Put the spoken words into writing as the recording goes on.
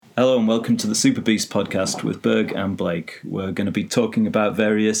Hello and welcome to the Super Beast podcast with Berg and Blake. We're going to be talking about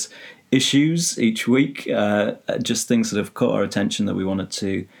various issues each week, just things that have caught our attention that we wanted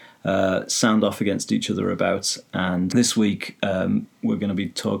to sound off against each other about. And this week we're going to be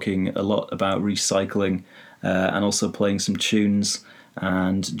talking a lot about recycling and also playing some tunes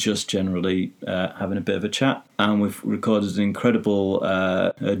and just generally having a bit of a chat. And we've recorded an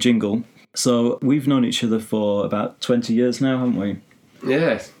incredible jingle. So we've known each other for about 20 years now, haven't we?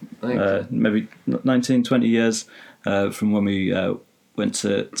 Yeah, maybe 19, 20 years from when we went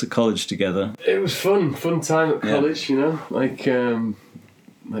to college together. it was fun time at college, you know, like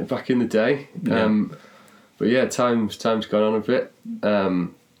back in the day. Yeah. But yeah, time's gone on a bit.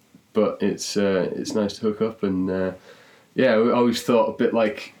 But it's nice to hook up, and yeah, I always thought a bit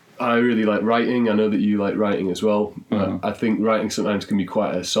like I really like writing. I know that you like writing as well. Mm-hmm. I think writing sometimes can be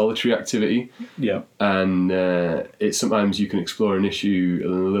quite a solitary activity. Yeah. And it's sometimes you can explore an issue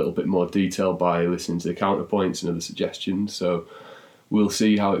in a little bit more detail by listening to the counterpoints and other suggestions. So we'll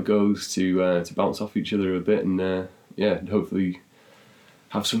see how it goes to bounce off each other a bit, and hopefully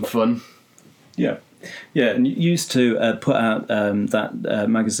have some fun. Yeah. Yeah, and you used to put out that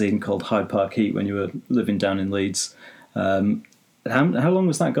magazine called Hyde Park Heat when you were living down in Leeds. How long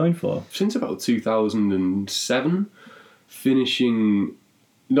was that going for? Since about 2007, finishing,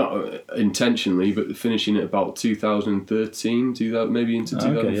 not intentionally, but finishing at about 2013, maybe into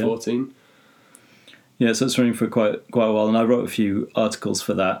 2014. Yeah, so it's running for quite a while, and I wrote a few articles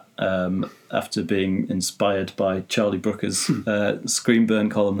for that after being inspired by Charlie Brooker's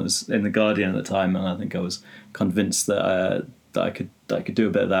Screenburn column that was in The Guardian at the time, and I think I was convinced that I could do a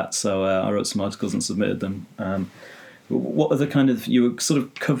bit of that, so I wrote some articles and submitted them. What are the kind of, you were sort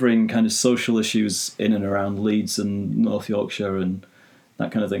of covering kind of social issues in and around Leeds and North Yorkshire and that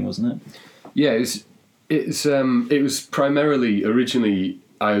kind of thing, wasn't it? Yeah, it was primarily, originally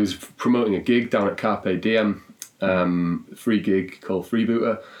I was promoting a gig down at Carpe Diem, free gig called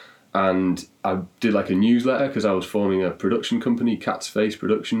Freebooter, and I did like a newsletter because I was forming a production company, Cat's Face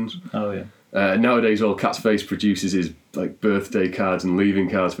Productions. Oh yeah. Nowadays all Cat's Face produces is like birthday cards and leaving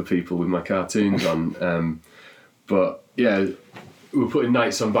cards for people with my cartoons on. But yeah, we were putting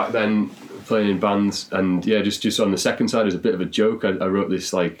nights on back then, playing in bands, and yeah, just on the second side as a bit of a joke, I wrote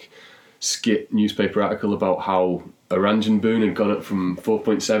this like skit newspaper article about how Oranjeboom had gone up from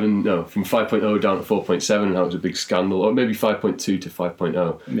 5.0 down to 4.7, and how it was a big scandal, or maybe 5.2 to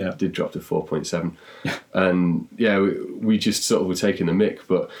 5.0. Yeah, it did drop to 4.7, and yeah, we just sort of were taking the mick.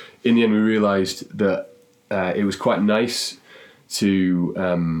 But in the end, we realised that it was quite nice to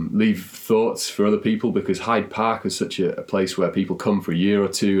leave thoughts for other people, because Hyde Park is such a place where people come for a year or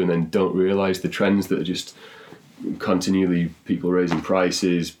two and then don't realise the trends that are just continually people raising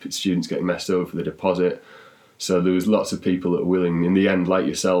prices, students getting messed over for the deposit. So there was lots of people that were willing, in the end, like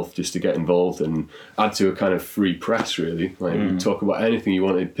yourself, just to get involved and add to a kind of free press, really. Like you talk about anything you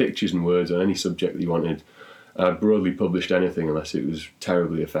wanted, pictures and words on any subject that you wanted. I broadly published anything unless it was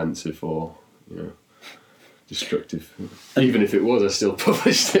terribly offensive or, destructive. Even if it was, I still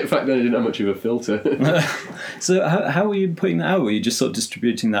published it. Back then, I didn't have much of a filter. So how were you putting that out? Were you just sort of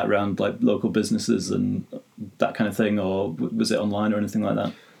distributing that around like local businesses and that kind of thing, or was it online or anything like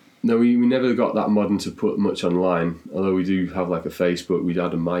that? No, we never got that modern to put much online, although we do have like a Facebook. We'd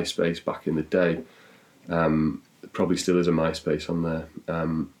had a MySpace back in the day. Probably still is a MySpace on there.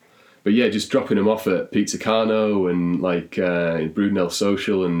 But yeah, just dropping them off at Pizzacano and like Broodnell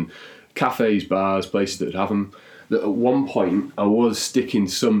Social and cafes, bars, places that would have them. That at one point I was sticking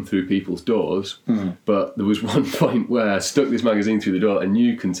some through people's doors, but there was one point where I stuck this magazine through the door and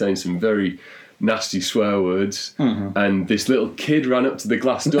knew contained some very nasty swear words, and this little kid ran up to the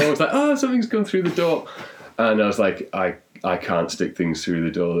glass door. I was like, oh, something's gone through the door, and I was like, I can't stick things through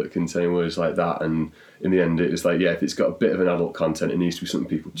the door that contain words like that. And in the end, it was like, yeah, if it's got a bit of an adult content, it needs to be something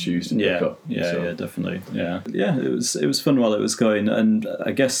people choose to pick up. Yeah, definitely. Yeah, it was fun while it was going, and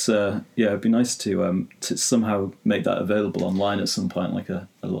I guess it'd be nice to somehow make that available online at some point, like a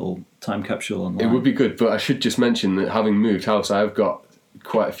little time capsule online. It would be good, but I should just mention that having moved house, I've got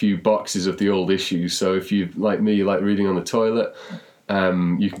quite a few boxes of the old issues. So if you, like me, you like reading on the toilet,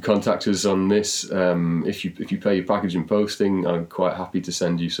 you can contact us on this. If you pay your package and posting, I'm quite happy to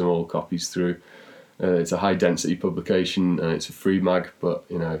send you some old copies through. It's a high density publication and it's a free mag, but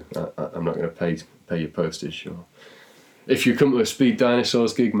I'm not going to pay your postage. Or if you come to a Speed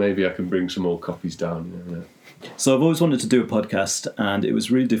Dinosaurs gig, maybe I can bring some old copies down. So I've always wanted to do a podcast, and it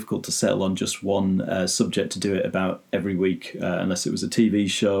was really difficult to settle on just one subject to do it about every week, unless it was a TV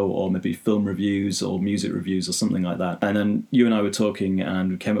show or maybe film reviews or music reviews or something like that. And then you and I were talking,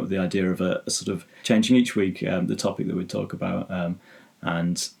 and we came up with the idea of a sort of changing each week the topic that we'd talk about.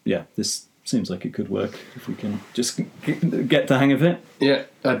 And yeah, this seems like it could work if we can just get the hang of it. Yeah,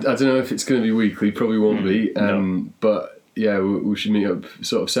 I don't know if it's going to be weekly, probably won't be. No. But yeah, we should meet up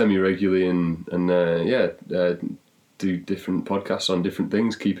sort of semi-regularly and do different podcasts on different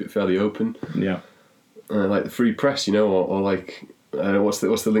things, keep it fairly open. Yeah. Like the free press, or like, what's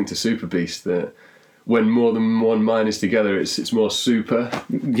the link to Super Beast? That when more than one mind is together, it's more super.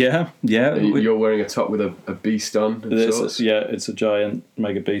 Yeah. You're wearing a top with a beast on. It's a giant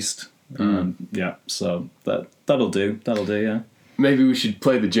mega beast. So that'll do. Yeah. Maybe we should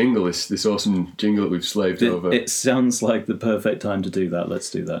play the jingle, this awesome jingle that we've slaved over. It sounds like the perfect time to do that. Let's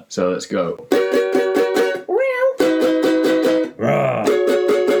do that. So let's go. Rah.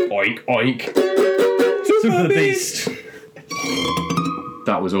 Oink, oink. Super Beast.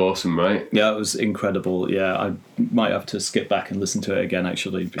 That was awesome, right? Yeah, it was incredible. Yeah, I might have to skip back and listen to it again,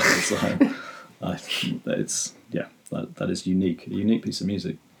 actually, because that is unique. A unique piece of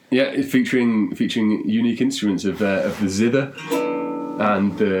music. Yeah, it's featuring unique instruments of the zither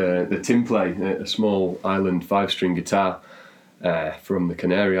and the timplay, a small island 5-string guitar from the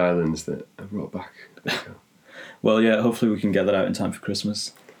Canary Islands that I brought back. Well, yeah, hopefully we can get that out in time for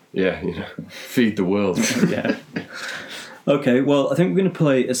Christmas. Yeah, feed the world. Yeah. Okay, well, I think we're going to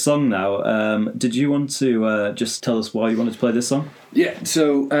play a song now. Did you want to just tell us why you wanted to play this song? Yeah,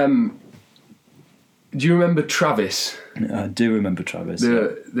 so do you remember Travis? I do remember Travis.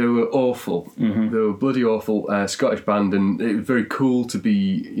 They were awful. Mm-hmm. They were bloody awful. Scottish band, and it was very cool to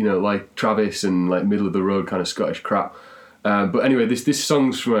be, like Travis and like middle of the road kind of Scottish crap. But anyway, this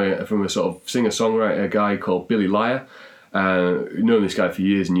song's from a sort of singer-songwriter guy called Billy Liar. Known this guy for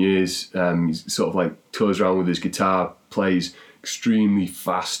years and years. He's sort of like tours around with his guitar, plays extremely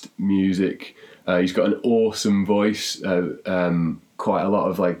fast music. He's got an awesome voice, quite a lot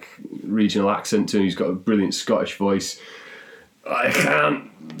of like regional accent to him. He's got a brilliant Scottish voice. I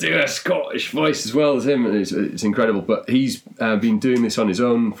can't do a Scottish voice as well as him. It's incredible. But he's been doing this on his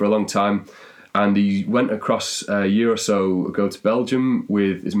own for a long time. And he went across a year or so ago to Belgium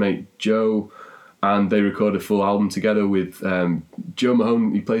with his mate Joe, and they recorded a full album together with Joe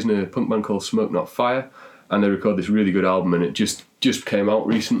Mahone. He plays in a punk band called Smoke Not Fire, and they recorded this really good album, and it just came out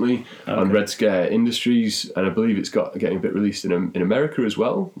recently on Red Scare Industries, and I believe it's getting a bit released in America as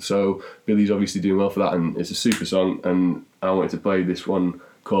well. So Billy's obviously doing well for that, and it's a super song, and I wanted to play this one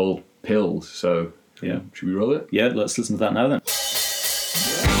called Pills. So yeah, should we roll it? Yeah, let's listen to that now then.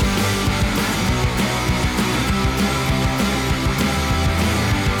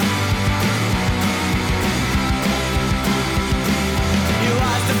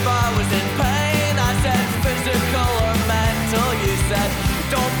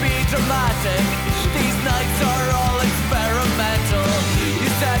 Dramatic. These nights are all experimental.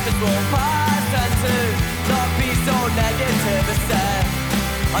 You said this will pass and to not be so negative instead.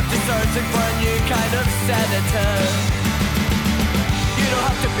 I'm just searching for a new kind of sedative. You don't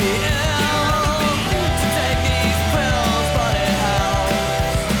have to be ill to take these pills, but it helps.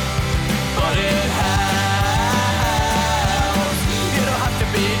 But it helps. You don't have to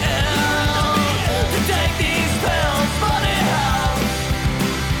be ill to take these pills, but it helps.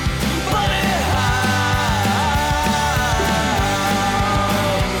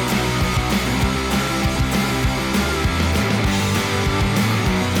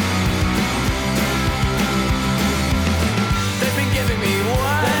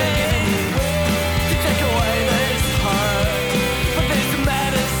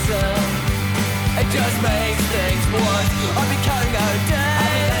 Just makes things worse. I've been counting out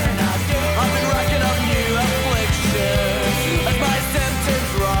days. I've been racking up new afflictions. As my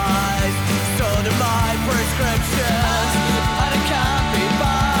symptoms rise, so do my prescriptions. And it can't be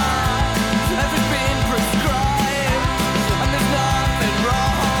bad as it's been prescribed. And there's nothing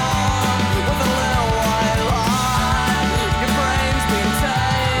wrong with a little white lie. Your brain's been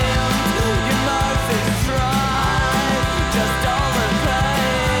tamed, your mouth is dry. Just all the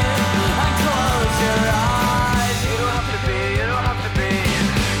pain and close your eyes. You don't have to be, you don't have to be.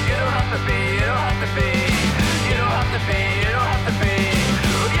 You don't have to be, you don't have to be. You don't have to be, you don't have to be.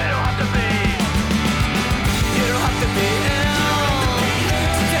 You don't have to be. You don't have to be ill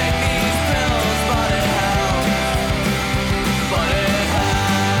to take these pills, but it helps. But it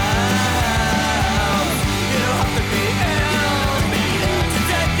helps. You don't have to be ill to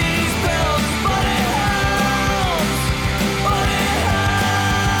take these pills, but it helps. But it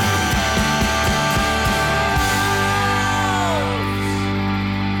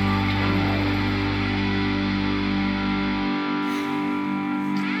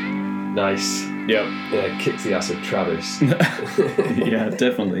Nice. Yep. Yeah, kicks the ass of Travis. Yeah,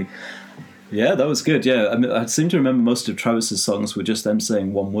 definitely. Yeah, that was good. Yeah, I mean, I seem to remember most of Travis's songs were just them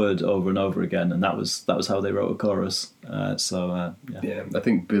saying one word over and over again, and that was how they wrote a chorus. Yeah, I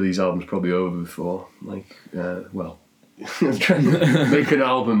think Billy's album's probably over before. Like, trying to make an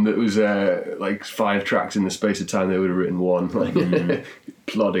album that was like 5 tracks in the space of time, they would have written one, like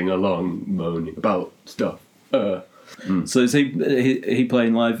plodding along, moaning about stuff. So is he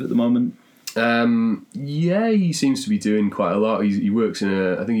playing live at the moment? Yeah, he seems to be doing quite a lot. He works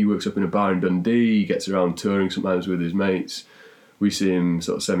I think he works up in a bar in Dundee. He gets around touring sometimes with his mates. We see him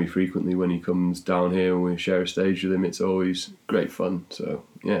sort of semi-frequently when he comes down here and we share a stage with him. It's always great fun. So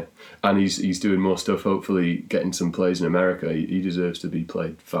yeah, and he's doing more stuff. Hopefully, getting some plays in America. He deserves to be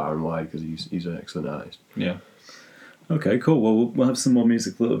played far and wide because he's an excellent artist. Yeah. Okay, cool. Well, we'll have some more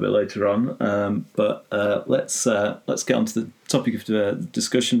music a little bit later on, but let's get on to the topic of the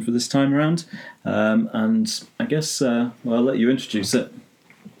discussion for this time around, and I guess I'll let you introduce it.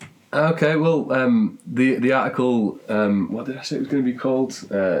 Okay, well, the article, what did I say it was going to be called?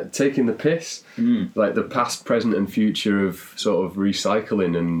 Taking the Piss, like the past, present, and future of sort of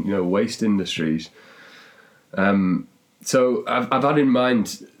recycling and waste industries. So I've had in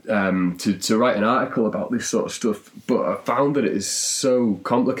mind to write an article about this sort of stuff, but I found that it is so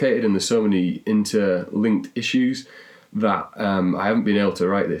complicated and there's so many interlinked issues that I haven't been able to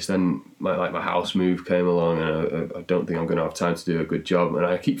write this. Then my house move came along, and I don't think I'm going to have time to do a good job. And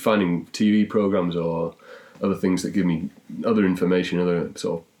I keep finding TV programs or other things that give me other information, other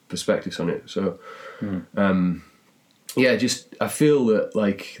sort of perspectives on it. So, I feel that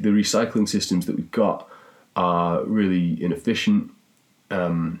like the recycling systems that we've got are really inefficient,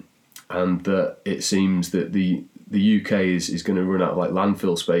 and that it seems that the UK is going to run out of like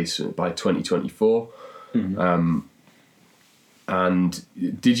landfill space by 2024. And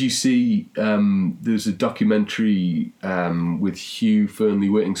did you see there's a documentary with Hugh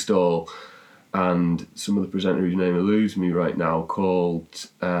Fearnley-Whittingstall and some of the presenter whose name eludes me right now called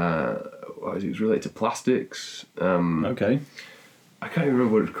it was related to plastics. Okay. I can't even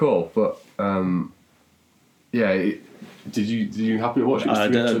remember what it's called, but did you happen to watch it? No, I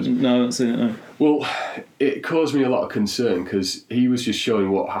haven't seen it, no. Well, it caused me a lot of concern because he was just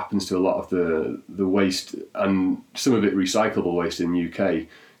showing what happens to a lot of the waste, and some of it recyclable waste in the UK,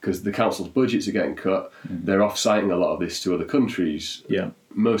 because the council's budgets are getting cut. They're off-siting a lot of this to other countries. Yeah.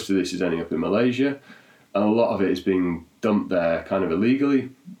 Most of this is ending up in Malaysia, and a lot of it is being dumped there kind of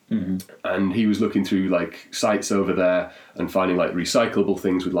illegally. And he was looking through like sites over there and finding like recyclable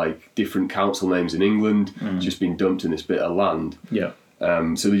things with like different council names in England just being dumped in this bit of land. Yeah.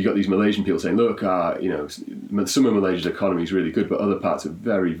 So you've got these Malaysian people saying, look, some of Malaysia's economy is really good, but other parts are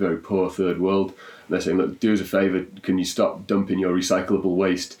very, very poor third world. And they're saying, look, do us a favour, can you stop dumping your recyclable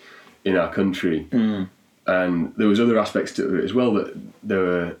waste in our country? And there was other aspects to it as well, that there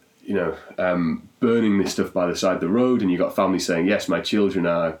were, burning this stuff by the side of the road, and you got families saying, yes, my children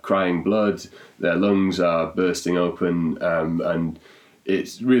are crying blood, their lungs are bursting open, and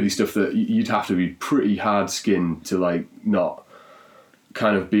it's really stuff that you'd have to be pretty hard-skinned to like not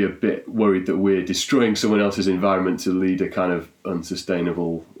kind of be a bit worried that we're destroying someone else's environment to lead a kind of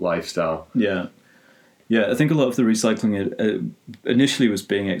unsustainable lifestyle. Yeah. Yeah, I think a lot of the recycling initially was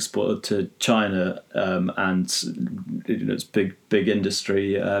being exported to China, and it's big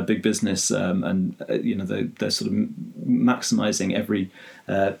industry, big business, and they're sort of maximising every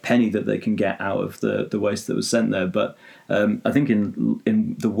penny that they can get out of the waste that was sent there. But I think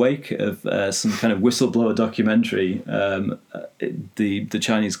in the wake of some kind of whistleblower documentary, the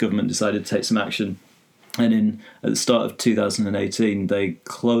Chinese government decided to take some action, and at the start of 2018 they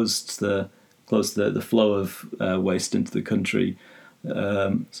closed the flow of waste into the country.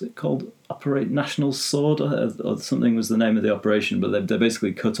 Is it called Operate National Sword or something was the name of the operation? But they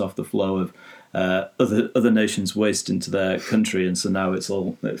basically cut off the flow of other nations' waste into their country, and so now it's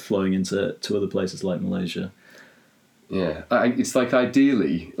flowing into other places like Malaysia. Yeah, it's like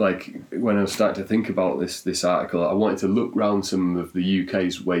ideally, like when I was starting to think about this article, I wanted to look round some of the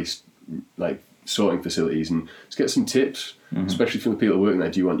UK's waste like sorting facilities and just get some tips, especially from the people working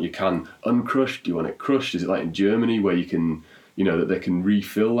there. Do you want your can uncrushed? Do you want it crushed? Is it like in Germany where you can, that they can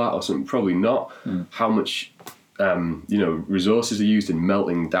refill that or something? Probably not. How much, resources are used in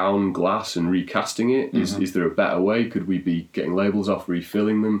melting down glass and recasting it? Is there a better way? Could we be getting labels off,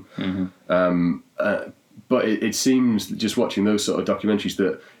 refilling them? But it seems, just watching those sort of documentaries,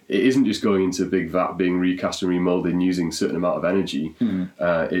 that it isn't just going into a big vat, being recast and remoulded and using a certain amount of energy.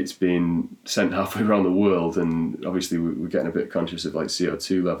 It's been sent halfway around the world, and obviously we're getting a bit conscious of like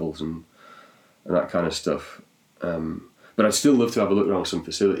CO2 levels and that kind of stuff. But But I'd still love to have a look around some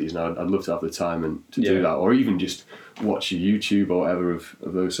facilities, and I'd love to have the time and to do that, or even just watch a YouTube or whatever of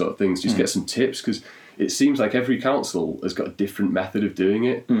those sort of things, just get some tips, because it seems like every council has got a different method of doing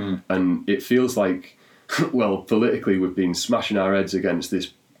it, and it feels like, well, politically we've been smashing our heads against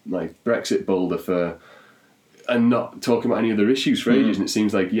this like Brexit boulder and not talking about any other issues for ages, and it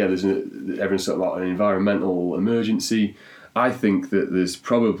seems like everyone's talking about an environmental emergency. I think that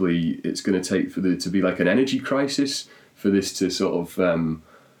it's going to take for there to be like an energy crisis for this to sort of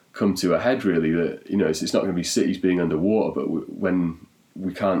come to a head, really. That, you know, it's not going to be cities being underwater, but when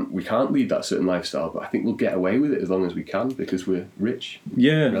we can't lead that certain lifestyle. But I think we'll get away with it as long as we can, because we're rich,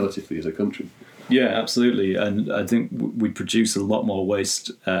 relatively, as a country. Yeah, absolutely, and I think we produce a lot more waste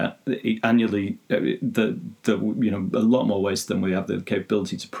annually. A lot more waste than we have the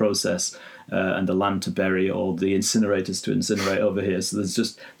capability to process, and the land to bury, or the incinerators to incinerate over here. So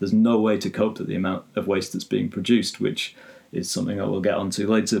there's no way to cope with the amount of waste that's being produced, which is something that we'll get onto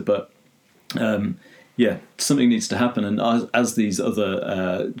later. But something needs to happen, and as these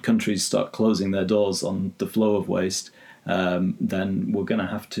other countries start closing their doors on the flow of waste, then we're going to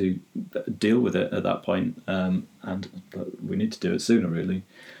have to deal with it at that point, but we need to do it sooner, really.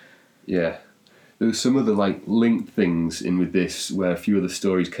 Yeah. There were some other like linked things in with this, where a few of the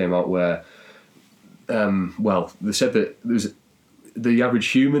stories came out where, they said that the average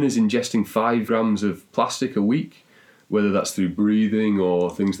human is ingesting 5 grams of plastic a week, whether that's through breathing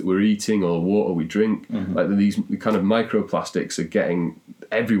or things that we're eating or water we drink. Like these kind of microplastics are getting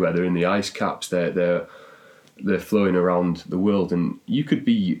everywhere. They're in the ice caps. They're flowing around the world, and you could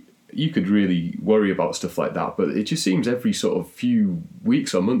really worry about stuff like that. But it just seems every sort of few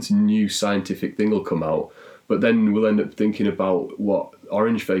weeks or months, a new scientific thing will come out. But then we'll end up thinking about what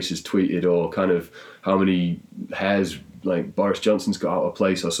Orange Face has tweeted, or kind of how many hairs like Boris Johnson's got out of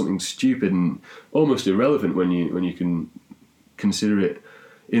place, or something stupid and almost irrelevant when you can consider it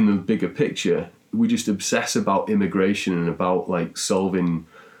in the bigger picture. We just obsess about immigration and about like solving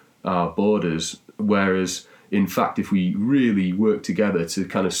our borders, whereas in fact, if we really work together to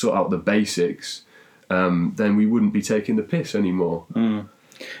kind of sort out the basics, then we wouldn't be taking the piss anymore.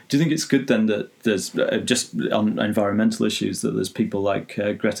 Do you think it's good then that there's, just on environmental issues, that there's people like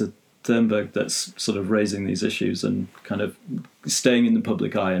Greta Thunberg that's sort of raising these issues and kind of staying in the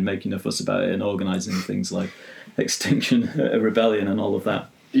public eye and making a fuss about it and organising things like Extinction Rebellion and all of that?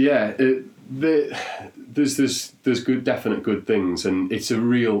 Yeah, there's definite good things, and it's a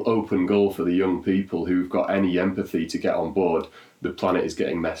real open goal for the young people who've got any empathy to get on board. The planet is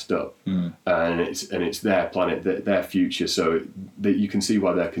getting messed up, and it's their planet, their future. So that you can see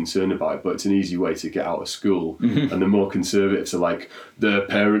why they're concerned about it. But it's an easy way to get out of school. And the more conservatives are like, their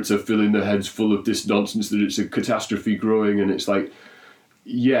parents are filling their heads full of this nonsense that it's a catastrophe growing, and it's like,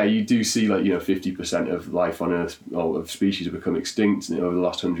 yeah, you do see 50% of life on Earth, or of species, have become extinct over the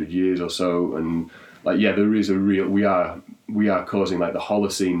last 100 years or so, and there is a real we are causing the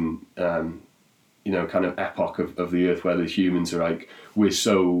Holocene. Kind of epoch of the Earth, where the humans are like, we're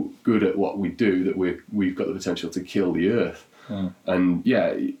so good at what we do that we've got the potential to kill the Earth. And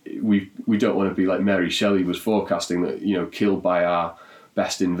we don't want to be like Mary Shelley was forecasting, that killed by our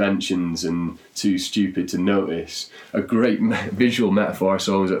best inventions and too stupid to notice. A great visual metaphor I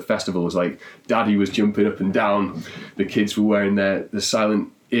saw was at a festival was like, Daddy was jumping up and down, the kids were wearing the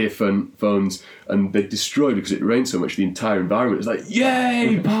silent earphones, and they destroyed, because it rained so much, the entire environment. It's like,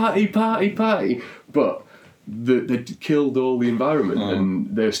 yay, party, party, party. But they killed all the environment,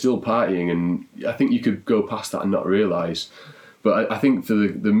 and they're still partying, and I think you could go past that and not realise. But I think for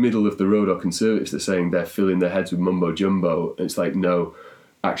the middle of the road or conservatives, they're saying they're filling their heads with mumbo jumbo. It's like, no,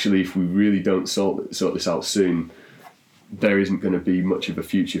 actually, if we really don't sort this out soon, there isn't going to be much of a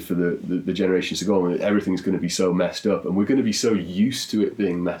future for the generations to go on. Everything's going to be so messed up, and we're going to be so used to it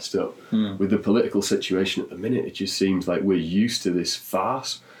being messed up. With the political situation at the minute, it just seems like we're used to this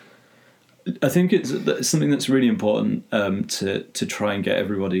farce. I think it's something that's really important to try and get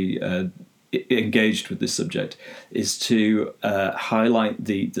everybody engaged with this subject, is to highlight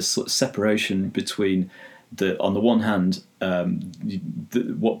the sort of separation between on the one hand,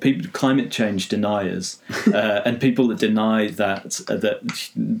 what people climate change deniers, and people that deny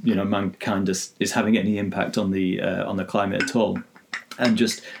that mankind is having any impact on the climate at all, and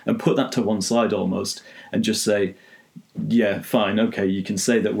put that to one side almost, and just say, yeah, fine, okay, you can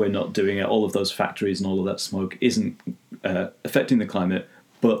say that we're not doing it. All of those factories and all of that smoke isn't affecting the climate.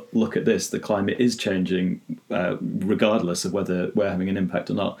 But look at this, the climate is changing regardless of whether we're having an impact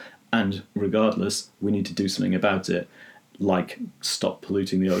or not. And regardless, we need to do something about it. like stop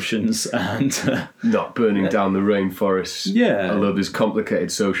polluting the oceans and not burning down the rainforests. Yeah. Although there's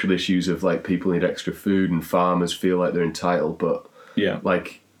complicated social issues of like people need extra food and farmers feel like they're entitled, but yeah,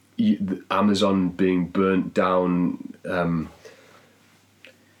 like the Amazon being burnt down,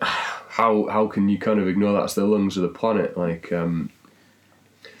 how can you kind of ignore that? It's the lungs of the planet. Like,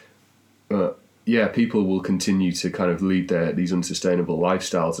 yeah, people will continue to kind of lead these unsustainable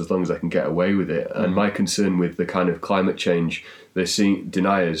lifestyles as long as they can get away with it. And my concern with the kind of climate change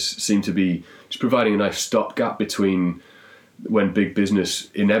deniers seem to be just providing a nice stopgap between when big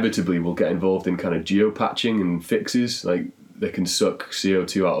business inevitably will get involved in kind of geopatching and fixes. Like, they can suck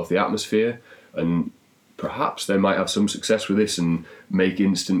CO2 out of the atmosphere, and perhaps they might have some success with this and make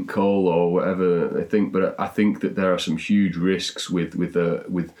instant coal or whatever they think. But I think that there are some huge risks with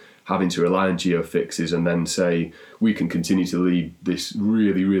having to rely on geofixes and then say we can continue to lead this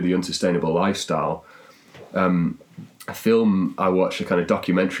really, really unsustainable lifestyle. A film I watched, a kind of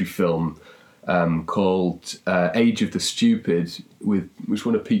documentary film called Age of the Stupid, which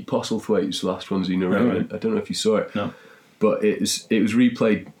one of Pete Postlethwaite's last ones he narrated. Oh, right. I don't know if you saw it. No. But it was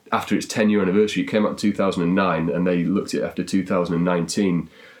replayed after its 10-year anniversary. It came out in 2009, and they looked at it after 2019.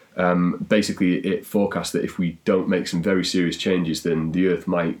 Basically, it forecast that if we don't make some very serious changes, then the Earth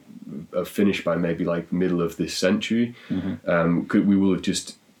might have finished by maybe like middle of this century. We will have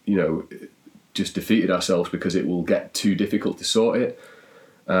just defeated ourselves because it will get too difficult to sort it.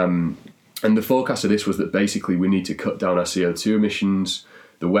 And the forecast of this was that basically we need to cut down our CO2 emissions.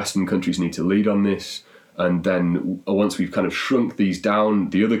 The Western countries need to lead on this. And then once we've kind of shrunk these down,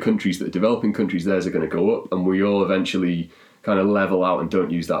 the other countries, the developing countries, theirs are going to go up, and we all eventually kind of level out and don't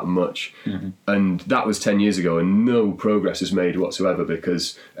use that much. And that was 10 years ago, and no progress is made whatsoever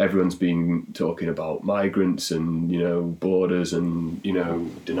because everyone's been talking about migrants and, borders and,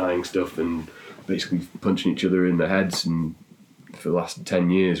 denying stuff and basically punching each other in the heads. And for the last 10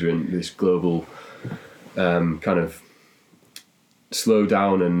 years, we're in this global kind of slow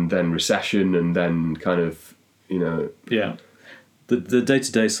down and then recession and then kind of, yeah. The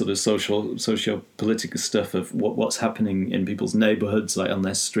day-to-day sort of socio-political stuff of what's happening in people's neighbourhoods, like on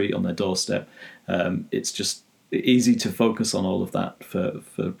their street, on their doorstep. It's just easy to focus on all of that for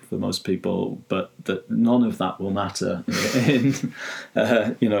most people, but that none of that will matter in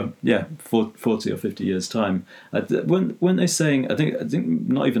 40 or 50 years time. Weren't they saying? I think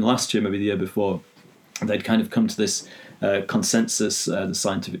not even last year, maybe the year before, they'd kind of come to this consensus, the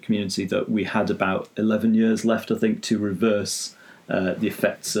scientific community, that we had about 11 years left, I think, to reverse the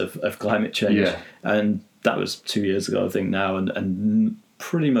effects of climate change. Yeah. And that was 2 years ago, I think, now, and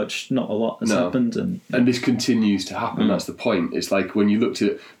pretty much not a lot has happened. And this continues to happen. That's the point. It's like when you looked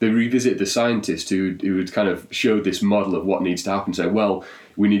at, they revisited the scientists who had kind of showed this model of what needs to happen, say, well,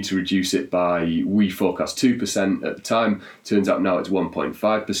 we need to reduce it by, we forecast 2% at the time. Turns out now it's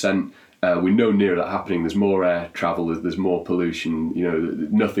 1.5%. We know near that happening. There's more air travel. There's more pollution.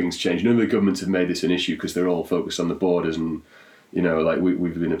 Nothing's changed. None of the governments have made this an issue because they're all focused on the borders and,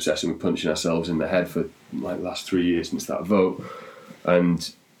 we've been obsessing with punching ourselves in the head for like the last 3 years since that vote. And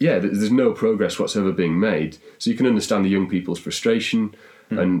yeah, there's no progress whatsoever being made. So you can understand the young people's frustration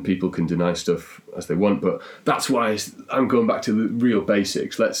and people can deny stuff as they want. But that's why I'm going back to the real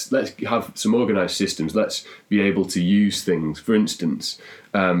basics. Let's have some organised systems. Let's be able to use things. For instance,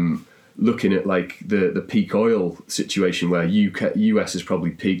 looking at like the peak oil situation where US has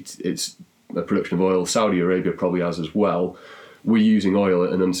probably peaked its production of oil. Saudi Arabia probably has as well. We're using oil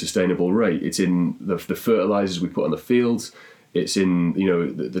at an unsustainable rate. It's in the fertilizers we put on the fields. It's in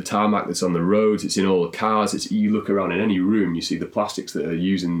the tarmac that's on the roads. It's in all the cars. You look around in any room, you see the plastics that are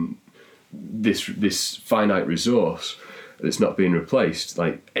using this finite resource that's not being replaced.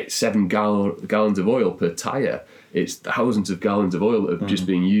 Like it's 7 gallons of oil per tire. It's thousands of gallons of oil that are just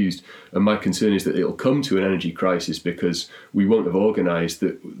being used. And my concern is that it'll come to an energy crisis because we won't have organised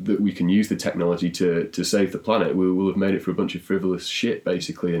that we can use the technology to save the planet. We will have made it for a bunch of frivolous shit,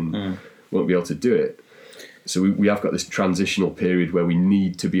 basically, and won't be able to do it. So we have got this transitional period where we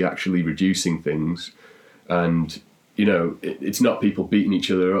need to be actually reducing things. And, it's not people beating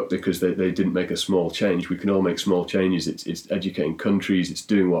each other up because they didn't make a small change. We can all make small changes. It's educating countries. It's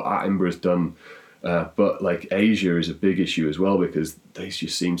doing what Attenborough's done. But like Asia is a big issue as well because they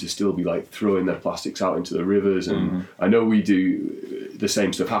just seem to still be like throwing their plastics out into the rivers. And I know we do the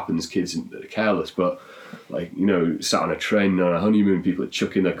same stuff happens, kids that are careless, but like, sat on a train on a honeymoon, people are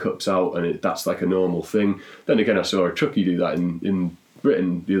chucking their cups out and that's like a normal thing. Then again, I saw a truckie do that in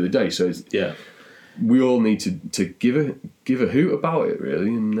Britain the other day. So we all need to give a hoot about it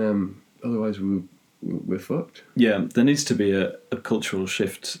really. And otherwise we're fucked. Yeah, there needs to be a cultural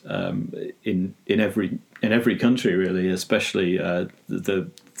shift in every in every country really, especially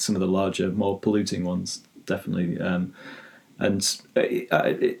some of the larger, more polluting ones, definitely. And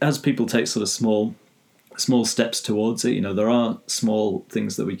as people take sort of small steps towards it, there are small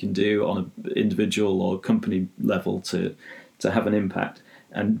things that we can do on an individual or company level to have an impact,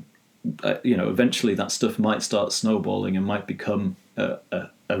 and eventually that stuff might start snowballing and might become a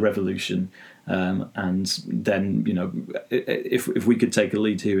revolution. And then if we could take a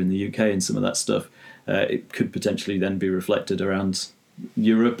lead here in the UK in some of that stuff, it could potentially then be reflected around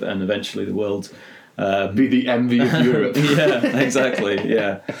Europe and eventually the world. Be the envy of Europe. Yeah, exactly.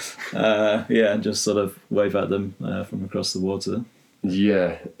 Yeah, and just sort of wave at them from across the water.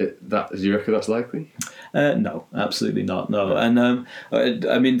 Yeah, do you reckon that's likely? No, absolutely not. No, and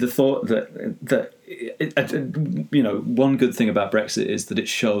I mean the thought that one good thing about Brexit is that it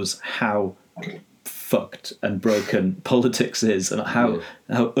shows how fucked and broken politics is, and how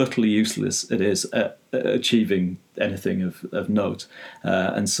utterly useless it is at achieving anything of note,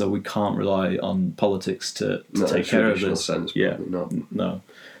 and so we can't rely on politics to take care of this. Sense, yeah, not. No.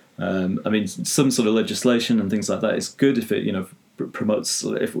 I mean, some sort of legislation and things like that is good if it promotes,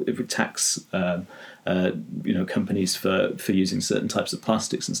 if we tax companies for using certain types of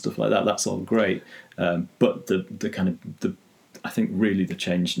plastics and stuff like that. That's all great, but the I think really the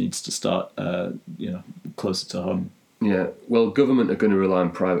change needs to start closer to home. Yeah, well, government are going to rely on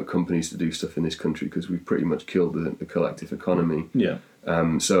private companies to do stuff in this country because we've pretty much killed the collective economy. Yeah.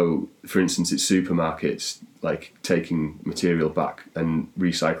 So, for instance, it's supermarkets like taking material back and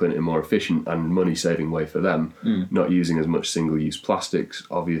recycling it in a more efficient and money-saving way for them, not using as much single-use plastics,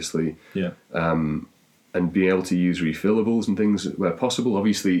 obviously. Yeah. And being able to use refillables and things where possible.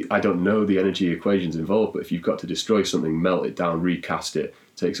 Obviously, I don't know the energy equations involved, but if you've got to destroy something, melt it down, recast it,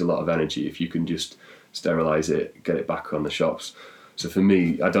 takes a lot of energy. If you can just sterilise it, get it back on the shops. So for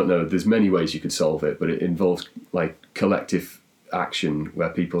me, I don't know, there's many ways you could solve it, but it involves like collective action where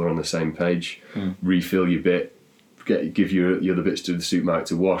people are on the same page, refill your bit, give your other bits to the supermarket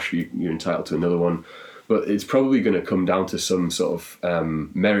to wash, you're entitled to another one. But it's probably going to come down to some sort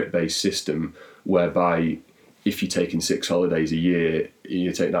of merit-based system whereby if you're taking 6 holidays a year,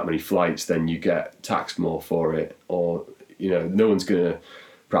 you take that many flights, then you get taxed more for it. Or, no one's going to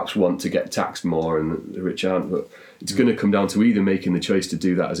perhaps want to get taxed more and the rich aren't. But it's going to come down to either making the choice to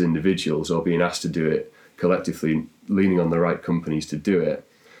do that as individuals or being asked to do it collectively, leaning on the right companies to do it.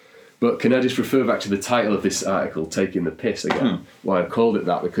 But can I just refer back to the title of this article, Taking the Piss again? Why I've called it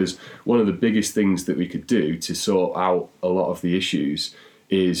that, because one of the biggest things that we could do to sort out a lot of the issues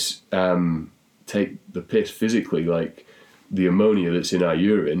is take the piss physically. Like the ammonia that's in our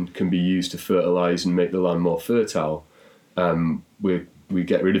urine can be used to fertilise and make the land more fertile. We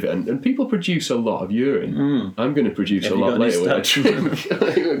get rid of it, and people produce a lot of urine. I'm going to produce a lot later when I drink.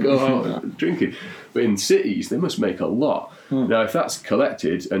 Go out drinking. But in cities, they must make a lot. Now, if that's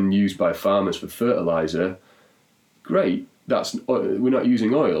collected and used by farmers for fertiliser, great. We're not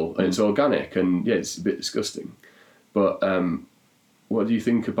using oil, and it's organic, and yeah, it's a bit disgusting. But what do you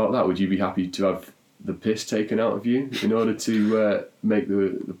think about that? Would you be happy to have the piss taken out of you in order to make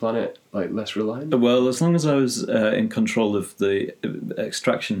the planet less reliant? Well, as long as I was in control of the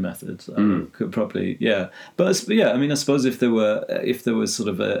extraction method, I could probably, yeah. But yeah, I mean, I suppose if there was sort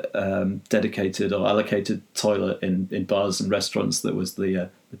of a dedicated or allocated toilet in bars and restaurants that was the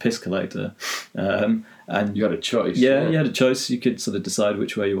piss collector, and you had a choice. Yeah, you had a choice. You could sort of decide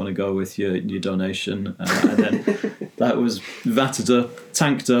which way you want to go with your donation, and then that was vatted up,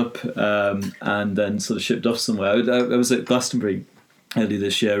 tanked up, and then sort of shipped off somewhere. I was at Glastonbury earlier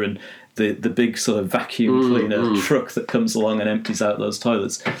this year, and the big sort of vacuum cleaner truck that comes along and empties out those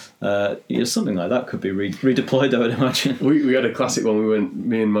toilets, something like that could be redeployed, I would imagine. We had a classic one.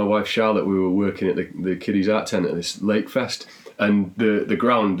 Me and my wife Charlotte, we were working at the Kiddies Art Tent at this Lake Fest, and the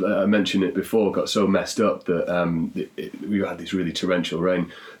ground, I mentioned it before, got so messed up that we had this really torrential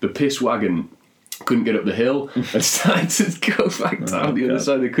rain. The piss wagon couldn't get up the hill and started to go back down the other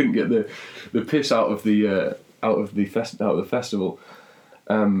side. They couldn't get the piss out of the festival.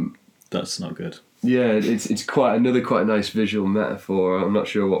 That's not good. Yeah, it's quite a nice visual metaphor. I'm not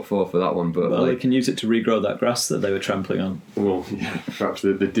sure what for that one, but they can use it to regrow that grass that they were trampling on. Well, yeah, perhaps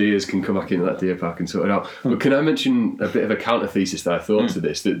the deers can come back into that deer park and sort it out. But can I mention a bit of a counter thesis that I thought to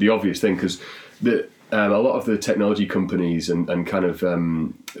this? The obvious thing, because a lot of the technology companies and kind of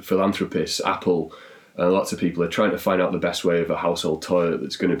philanthropists, Apple, lots of people are trying to find out the best way of a household toilet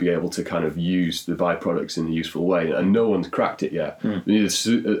that's going to be able to kind of use the byproducts in a useful way, and no one's cracked it yet. They need a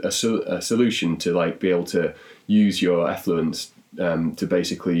solution to be able to use your effluents to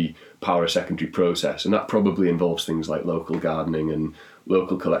basically power a secondary process, and that probably involves things like local gardening and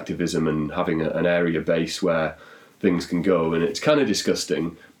local collectivism and having an area base where things can go, and it's kind of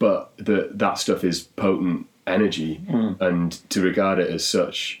disgusting, but that stuff is potent energy, and to regard it as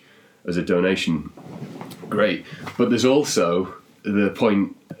such, as a donation, great. But there's also the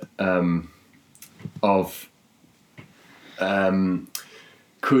point of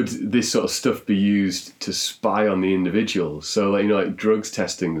could this sort of stuff be used to spy on the individual? So, like, like drugs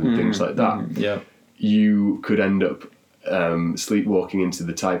testing and things like that. Yeah. You could end up sleepwalking into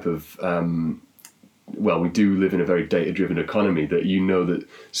the type of we do live in a very data-driven economy, that that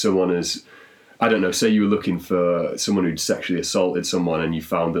someone has, I don't know, say you were looking for someone who'd sexually assaulted someone and you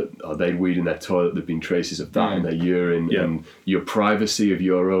found that they'd weed in their toilet, there'd been traces of that in their urine, and your privacy of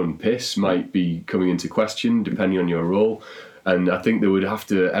your own piss might be coming into question depending on your role. And I think there would have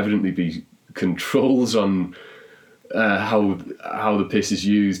to evidently be controls on how the piss is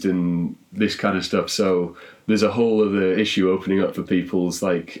used and this kind of stuff. So there's a whole other issue opening up for people's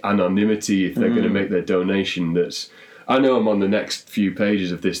like anonymity if they're going to make their donation. That's, I know I'm on the next few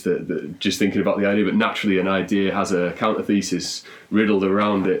pages of this that just thinking about the idea, but naturally an idea has a counter thesis riddled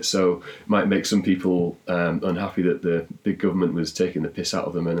around it, so it might make some people unhappy that the big government was taking the piss out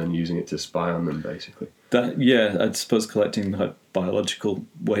of them and then using it to spy on them, basically. I suppose collecting biological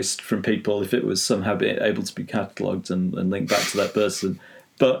waste from people, if it was somehow able to be catalogued and linked back to that person.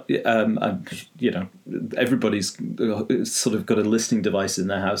 But, everybody's sort of got a listening device in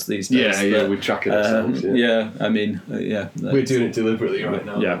their house these days. Yeah, we're tracking ourselves. We're doing it deliberately right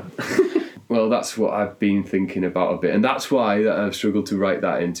now. Yeah. Well, that's what I've been thinking about a bit. And that's why I've struggled to write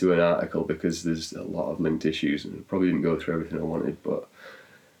that into an article, because there's a lot of linked issues and I probably didn't go through everything I wanted, but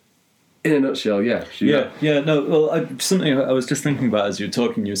in a nutshell, something I was just thinking about as you were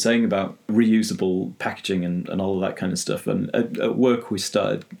talking. You were saying about reusable packaging and all of that kind of stuff. And at work, we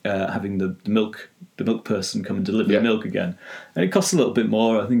started having the milk person come and deliver the milk again, and it costs a little bit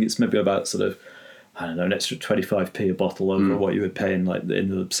more. I think it's maybe about sort of, I don't know, an extra 25p a bottle over what you would pay in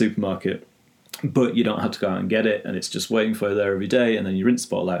the supermarket. But you don't have to go out and get it, and it's just waiting for you there every day. And then you rinse the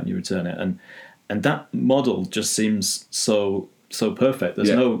bottle out and you return it. And that model just seems so perfect.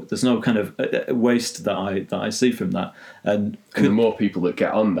 There's no kind of waste that I see from that, and the more people that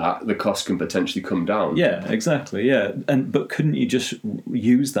get on that, the cost can potentially come down. Yeah, exactly. Yeah, but couldn't you just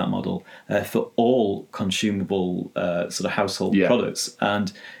use that model for all consumable sort of household products?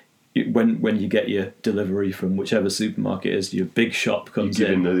 And when you get your delivery from whichever supermarket it is, your big shop comes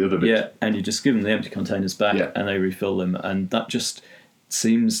in, the other bits. and you just give them the empty containers back, and they refill them, and that just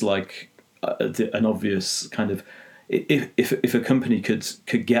seems like an obvious kind of. If a company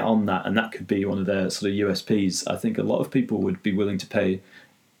could get on that, and that could be one of their sort of USPs, I think a lot of people would be willing to pay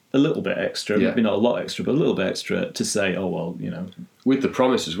a little bit extra, maybe not a lot extra, but a little bit extra to say, oh, well, With the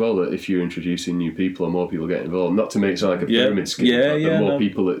promise as well that if you're introducing new people or more people get involved, not to make it sound like a pyramid scheme, but the more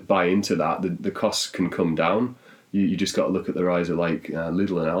people that buy into that, the costs can come down. You just got to look at the rise of like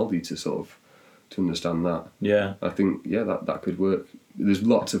Lidl and Aldi to understand that. Yeah. I think, that could work. There's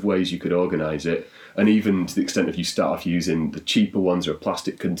lots of ways you could organise it. And even to the extent if you start off using the cheaper ones or a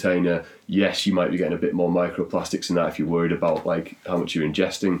plastic container, yes, you might be getting a bit more microplastics in that if you're worried about like how much you're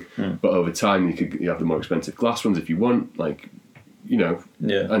ingesting. But over time, you have the more expensive glass ones if you want, and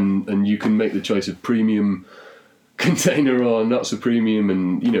you can make the choice of premium container or not so premium,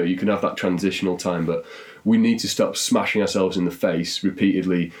 and you can have that transitional time. But we need to stop smashing ourselves in the face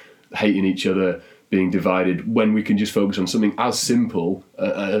repeatedly, hating each other, being divided, when we can just focus on something as simple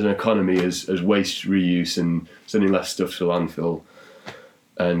as an economy as waste reuse and sending less stuff to landfill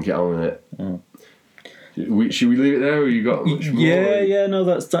and get on with it. Should we leave it there, or you got much more? No,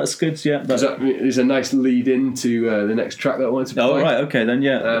 that's good. Yeah, it's a nice lead in to the next track that I wanted to play. Oh, right, okay, then,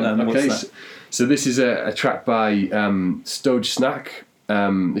 okay, so this is a track by Stoge Snack.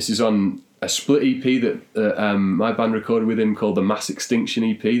 This is on a split EP that my band recorded with him called the Mass Extinction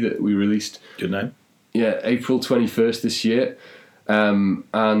EP that we released. Good name. Yeah, April 21st this year.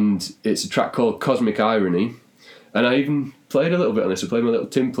 And it's a track called Cosmic Irony. And I even played a little bit on this. I played my little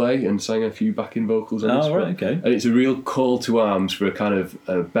Tim play and sang a few backing vocals on this. Oh, right, okay. And it's a real call to arms for a kind of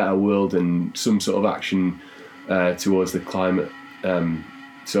a better world and some sort of action towards the climate.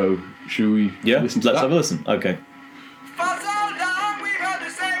 So should we listen to that? Let's have a listen. Okay.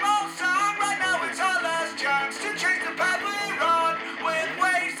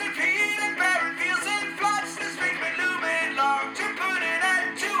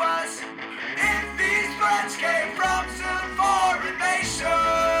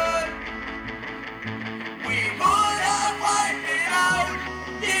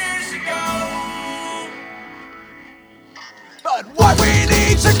 What we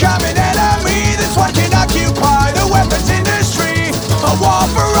need's a common enemy. This one can occupy the weapons industry. a wall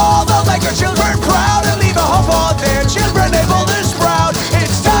for all, they'll make our children proud and leave a home for their children able to sprout.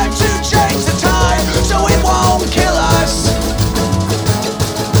 It's time to change the tide so it won't kill us,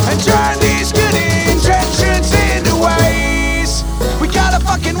 and turn these good intentions into ways. We got a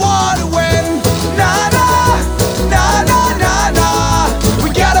fucking war to win. Nah, nah, nah, nah, nah, nah.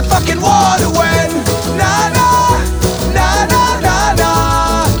 We got a fucking war to win. Nah, nah, nah, nah, nah,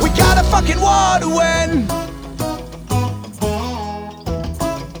 nah. We got a fucking war to win.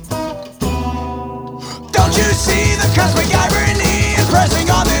 Don't you see the cosmic irony in pressing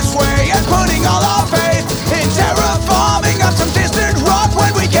on this way and putting all our faith in terraforming up some distant rock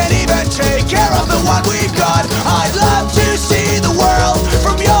when we can't even take care of the one we've got? I'd love to see the world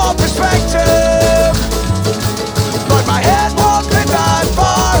from your perspective, but my head won't fit that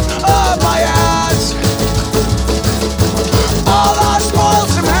far up my ass. All our spoils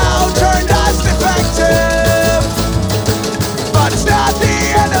somehow turned us defective, but it's not the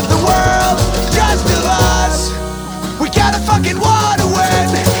end of the world, just of us. We got a fucking war to win.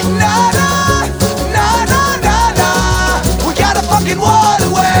 Nah, nah, nah, nah, nah, nah. We got a fucking war to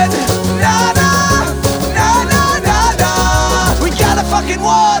win. Nah, nah, nah, nah, nah, nah. We got a fucking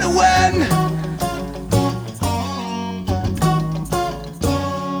war to win.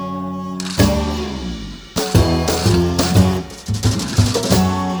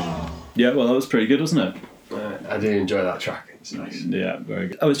 Yeah, well, that was pretty good, wasn't it? I did enjoy that track. It's nice. Yeah, very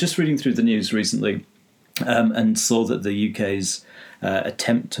good. I was just reading through the news recently and saw that the UK's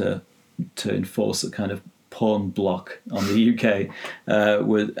attempt to enforce a kind of porn block on the UK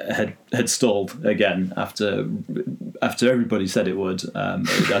had stalled again after everybody said it would. I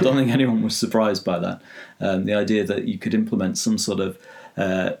don't think anyone was surprised by that. The idea that you could implement some sort of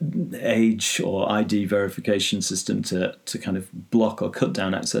age or ID verification system to kind of block or cut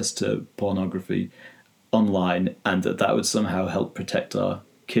down access to pornography online, and that would somehow help protect our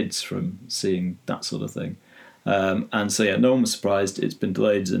kids from seeing that sort of thing. And so, yeah, no one was surprised. It's been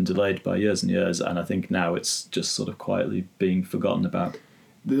delayed and delayed by years and years, and I think now it's just sort of quietly being forgotten about.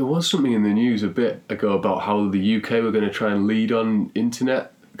 There was something in the news a bit ago about how the UK were going to try and lead on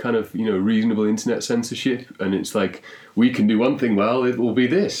internet, kind of, reasonable internet censorship, and it's like, we can do one thing well, it will be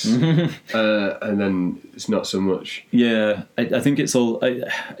this. And then it's not so much. Yeah, I think it's all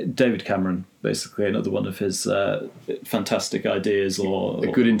David Cameron, basically, another one of his fantastic ideas, or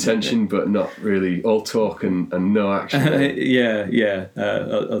a good intention, but not really, all talk and no action. Yeah.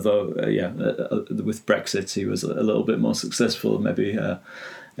 Although with Brexit, he was a little bit more successful, maybe.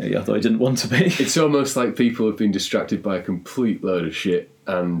 Although he didn't want to be. It's almost like people have been distracted by a complete load of shit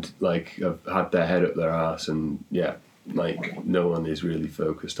and have had their head up their arse, and no one is really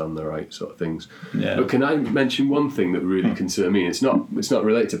focused on the right sort of things. Yeah. But can I mention one thing that really concerned me? It's not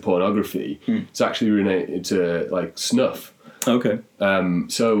related to pornography. It's actually related to snuff. Okay.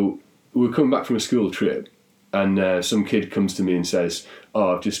 So we're coming back from a school trip, and some kid comes to me and says,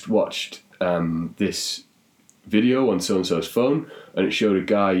 "Oh, I've just watched this video on so-and-so's phone, and it showed a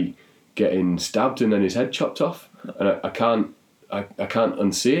guy getting stabbed and then his head chopped off, and I can't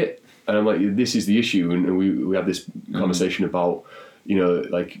unsee it." And I'm like, this is the issue, and we had this conversation about,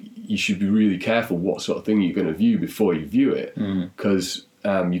 you should be really careful what sort of thing you're going to view before you view it, because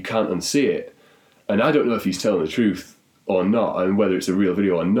you can't unsee it. And I don't know if he's telling the truth or not, and whether it's a real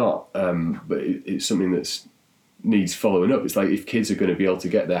video or not, but it's something that's needs following up. It's like, if kids are going to be able to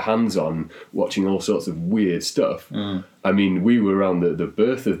get their hands on watching all sorts of weird stuff. I mean, we were around the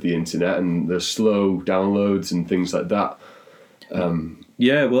birth of the internet and the slow downloads and things like that.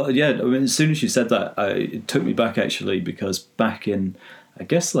 Yeah, well, yeah. I mean, as soon as you said that, it took me back, actually, because back in, I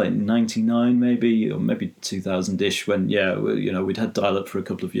guess, 99 maybe, or maybe 2000-ish, when, we'd had dial-up for a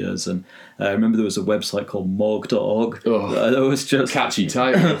couple of years, and I remember there was a website called morgue.org. Oh, that was just catchy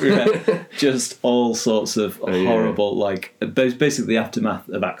title. Just all sorts of horrible, basically the aftermath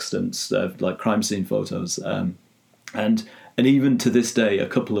of accidents, like crime scene photos, and even to this day, a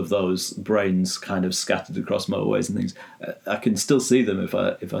couple of those brains kind of scattered across motorways and things, I can still see them if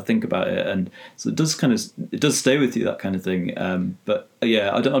I think about it, and so it does stay with you, that kind of thing. But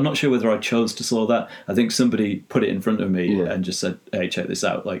yeah, I'm not sure whether I chose to saw that. I think somebody put it in front of me and just said, "Hey, check this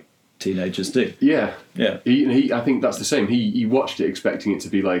out," like teenagers do. Yeah. He I think that's the same. He watched it expecting it to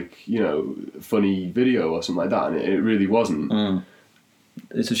be like, funny video or something like that, and it really wasn't.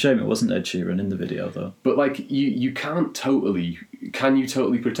 It's a shame it wasn't Ed Sheeran in the video, though. But you can't totally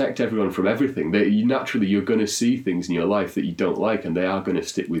protect everyone from everything? You're going to see things in your life that you don't like, and they are going to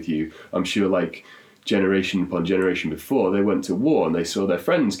stick with you. I'm sure, generation upon generation before, they went to war and they saw their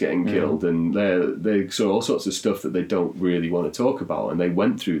friends getting killed, and they saw all sorts of stuff that they don't really want to talk about, and they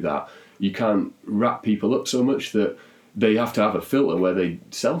went through that. You can't wrap people up so much that they have to have a filter where they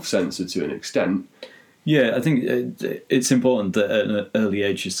self-censor to an extent. Yeah, I think it's important that at an early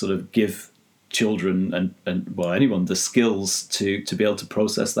age you sort of give children and well, anyone the skills to be able to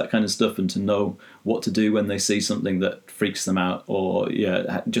process that kind of stuff and to know what to do when they see something that freaks them out, or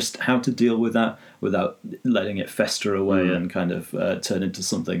just how to deal with that without letting it fester away and kind of turn into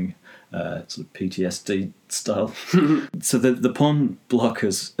something sort of PTSD style. So the porn block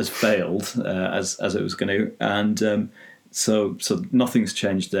has failed as it was going to, and so nothing's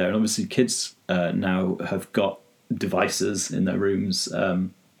changed there. And obviously kids now have got devices in their rooms.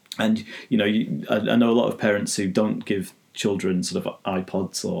 And I know a lot of parents who don't give children sort of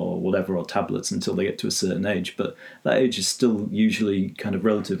iPods or whatever, or tablets until they get to a certain age, but that age is still usually kind of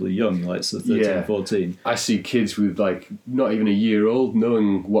relatively young, like 13, 14. I see kids with like not even a year old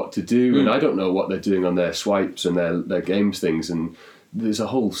knowing what to do, and I don't know what they're doing on their swipes and their games things, and there's a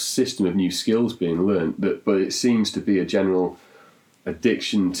whole system of new skills being learned, but it seems to be a general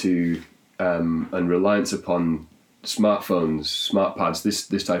addiction to and reliance upon smartphones, smart pads,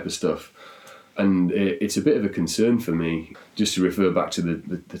 this type of stuff. And it's a bit of a concern for me, just to refer back to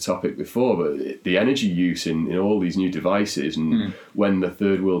the topic before, but the energy use in all these new devices, and when the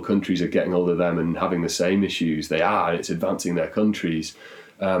third world countries are getting hold of them and having the same issues they are, and it's advancing their countries,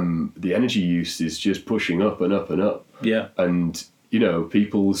 the energy use is just pushing up and up and up. Yeah. And,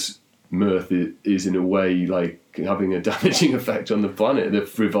 people's mirth is in a way like having a damaging effect on the planet. The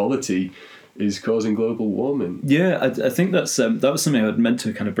frivolity is causing global warming. Yeah, I think that was something I had meant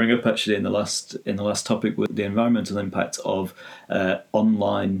to kind of bring up actually in the last topic, with the environmental impact of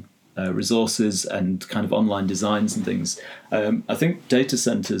online resources and kind of online designs and things. I think data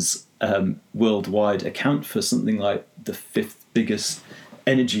centers worldwide account for something like the 5th biggest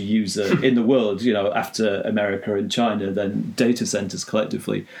energy user in the world, after America and China. Then data centers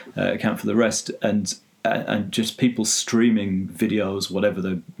collectively account for the rest, and just people streaming videos,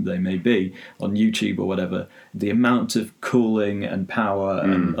 whatever they may be, on YouTube or whatever, the amount of cooling and power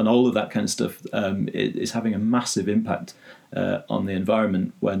and all of that kind of stuff is having a massive impact on the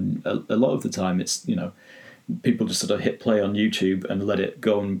environment, when a lot of the time it's, people just sort of hit play on YouTube and let it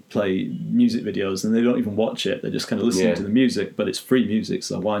go and play music videos, and they don't even watch it. They're just kind of listening to the music, but it's free music,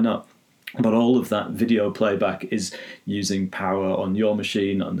 so why not? But all of that video playback is using power on your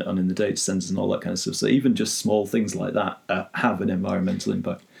machine, on in the data centers and all that kind of stuff. So even just small things like that have an environmental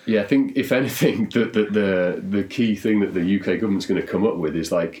impact. Yeah, I think if anything, the key thing that the UK government's going to come up with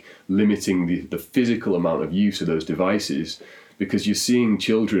is like limiting the physical amount of use of those devices, because you're seeing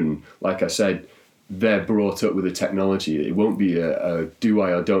children, like I said, they're brought up with a technology. It won't be a do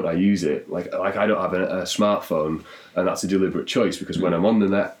I or don't I use it. Like I don't have a smartphone, and that's a deliberate choice, because when I'm on the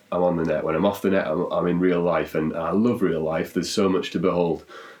net, I'm on the net. When I'm off the net, I'm in real life, and I love real life. There's so much to behold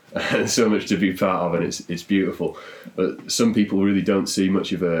and so much to be part of, and it's beautiful. But some people really don't see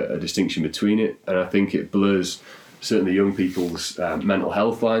much of a distinction between it, and I think it blurs certainly young people's mental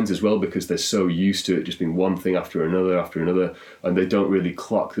health lines as well, because they're so used to it just being one thing after another, and they don't really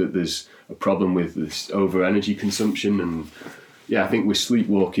clock that there's a problem with this over energy consumption. And I think we're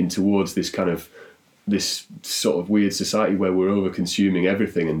sleepwalking towards this sort of weird society where we're over consuming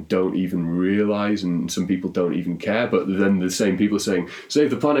everything and don't even realise, and some people don't even care, but then the same people are saying save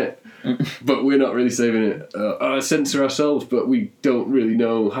the planet, but we're not really saving it. Censor ourselves, but we don't really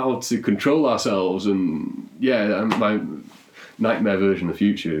know how to control ourselves. And my nightmare version of the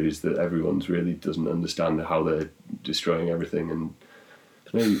future is that everyone's really doesn't understand how they're destroying everything, and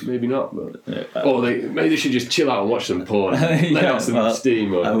maybe not, but or maybe they should just chill out and watch some porn, let out some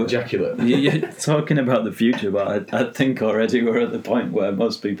steam or ejaculate. You're talking about the future, but I think already we're at the point where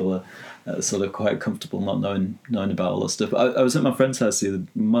most people are sort of quite comfortable not knowing about all this stuff. I was at my friend's house the other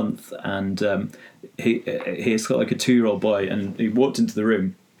month, and he's got like a 2-year-old boy, and he walked into the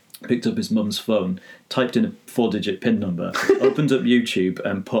room, picked up his mum's phone, typed in a 4-digit PIN number, opened up YouTube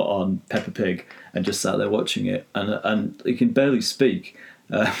and put on Peppa Pig, and just sat there watching it, and he can barely speak.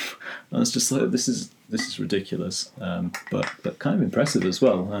 I was just like, this is ridiculous, but kind of impressive as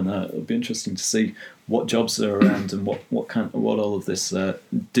well, and it'll be interesting to see what jobs are around and what all of this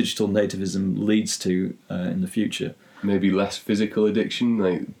digital nativism leads to in the future. Maybe less physical addiction,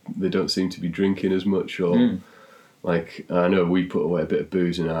 like they don't seem to be drinking as much, or like I know we put away a bit of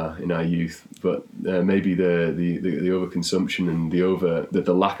booze in our youth, but maybe the overconsumption and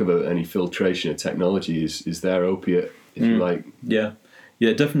the lack of any filtration of technology is their opiate, if you like. Yeah,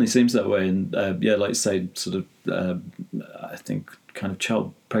 it definitely seems that way, and like you say, sort of, I think kind of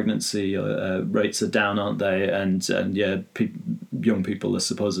child pregnancy rates are down, aren't they? And young people are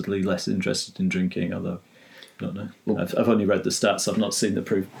supposedly less interested in drinking, although don't know. I've only read the stats. I've not seen the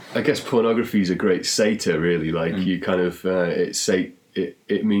proof. I guess pornography is a great satyr, really. Like you kind of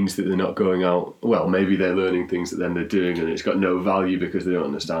it means that they're not going out. Well, maybe they're learning things that then they're doing, and it's got no value because they don't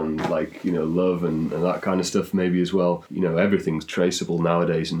understand, like, you know, love and that kind of stuff. Maybe as well. You know, everything's traceable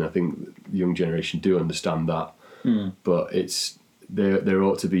nowadays, and I think the young generation do understand that. But it's there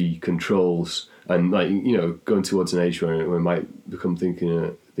ought to be controls, and, like, you know, going towards an age where we might become thinking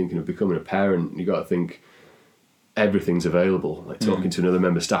of becoming a parent. You got to think everything's available. Like talking to another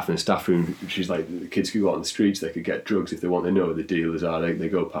member of staff in a staff room, she's like, the kids could go out on the streets, they could get drugs if they want. They know where the dealers are. They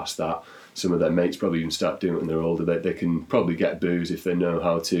go past that. Some of their mates probably even start doing it when they're older. They can probably get booze if they know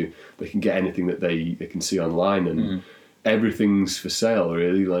how to. They can get anything that they can see online, and everything's for sale,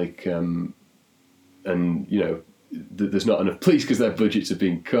 really. Like, and, you know, there's not enough police because their budgets are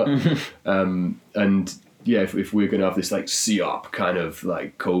being cut. And yeah, if we're going to have this like CEOP kind of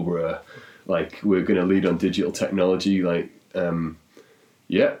like Cobra, like we're going to lead on digital technology, like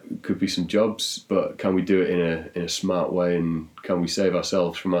yeah, it could be some jobs, but can we do it in a smart way, and can we save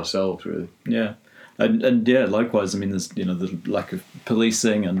ourselves from ourselves, really? Yeah. And yeah, likewise, I mean, there's, you know, the lack of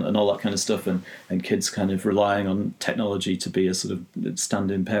policing and all that kind of stuff, and kids kind of relying on technology to be a sort of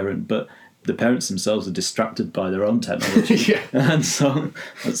stand-in parent, but the parents themselves are distracted by their own technology. Yeah. And so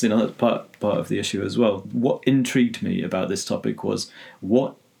that's, you know, that's part of the issue as well. What intrigued me about this topic was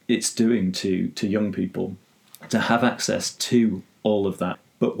what it's doing to young people to have access to all of that.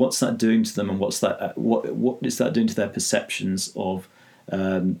 But what's that doing to them, and what is that doing to their perceptions of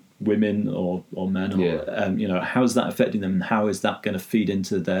women or men? Or, you know, how is that affecting them, and how is that going to feed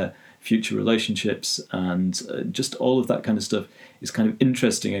into their future relationships? And just all of that kind of stuff is kind of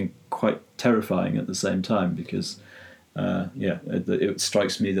interesting and quite terrifying at the same time, because it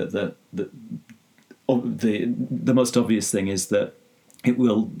strikes me that the most obvious thing is that it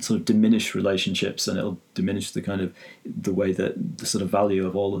will sort of diminish relationships, and it'll diminish the way that the sort of value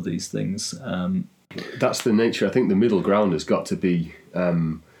of all of these things. That's the nature. I think the middle ground has got to be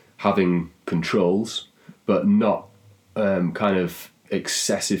having controls, but not kind of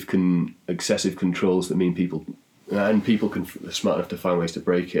excessive controls that mean people are smart enough to find ways to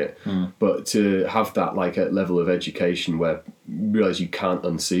break it. But to have that like a level of education where you realise you can't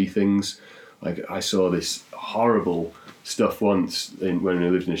unsee things. Like I saw this horrible stuff once when I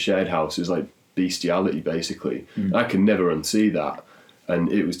lived in a shared house. It was like bestiality, basically. I can never unsee that,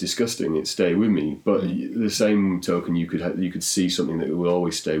 and it was disgusting. It stayed with me. But the same token, you could see something that will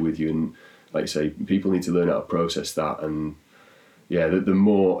always stay with you, and like you say, people need to learn how to process that. And yeah, the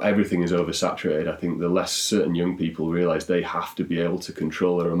more everything is oversaturated, I think the less certain young people realise they have to be able to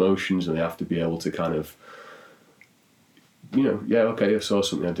control their emotions, and they have to be able to kind of, you know, yeah, okay, I saw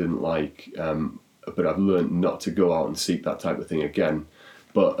something I didn't like, but I've learned not to go out and seek that type of thing again.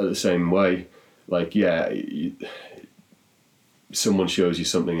 But at the same way, like, yeah, someone shows you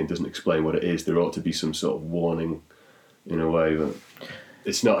something and doesn't explain what it is, there ought to be some sort of warning in a way, but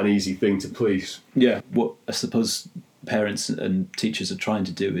it's not an easy thing to police. Yeah, what I suppose parents and teachers are trying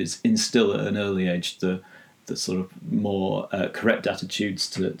to do is instill at an early age the sort of more correct attitudes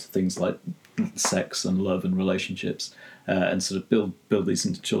to things like sex and love and relationships, and sort of build these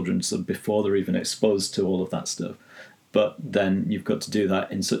into children sort of before they're even exposed to all of that stuff. But then you've got to do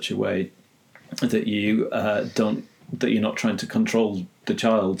that in such a way that you're not trying to control the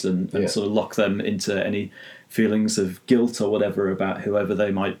child and sort of lock them into any feelings of guilt or whatever about whoever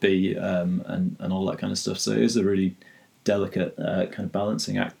they might be, and all that kind of stuff. So it is a really delicate kind of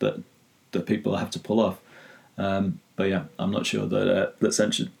balancing act that people have to pull off. But yeah, I'm not sure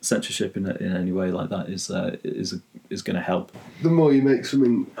that censorship in any way like that is going to help. The more you make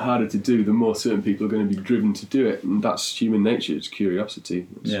something harder to do, the more certain people are going to be driven to do it, and that's human nature. It's curiosity.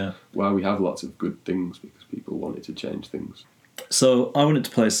 It's why we have lots of good things, because people wanted to change things. So I wanted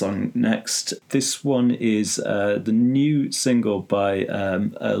to play a song next. This one is the new single by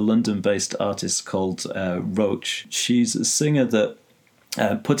a London-based artist called Roach. She's a singer that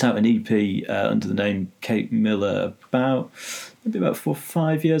put out an EP under the name Kate Miller about 4 or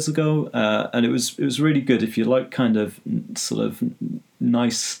 5 years ago, and it was really good. If you like kind of sort of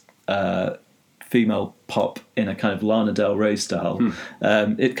nice female pop in a kind of Lana Del Rey style,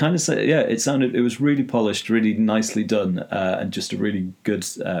 it kind of it was really polished, really nicely done, and just a really good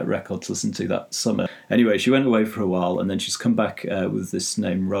record to listen to that summer. Anyway, she went away for a while, and then she's come back with this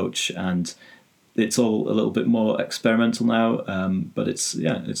name Roach, and it's all a little bit more experimental now, but it's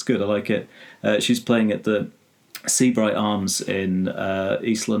good. I like it. She's playing at the Seabright Arms in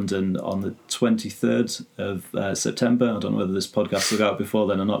East London on the 23rd of September. I don't know whether this podcast will go out before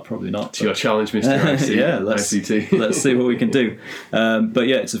then or not. Probably not. It's your challenge, Mr. IC, yeah, ICT. let's see what we can do. But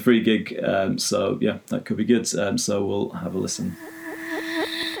yeah, it's a free gig, so yeah, that could be good. So we'll have a listen.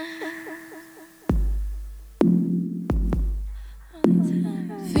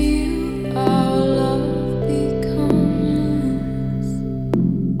 Feel our love becomes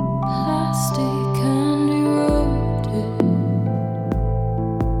plastic and eroded.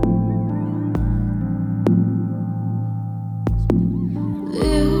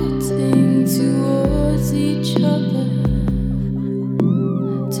 Lilting towards each other,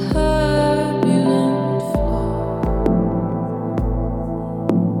 turbulent flow.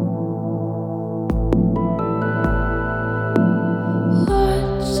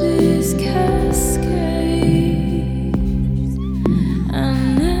 Watch this cascade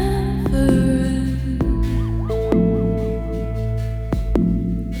and never end.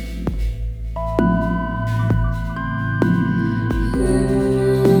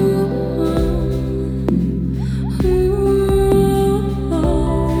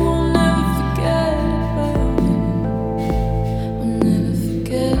 We'll never forget about it. We'll never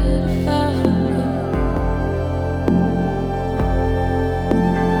forget about it.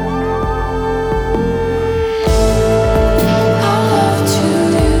 Our love to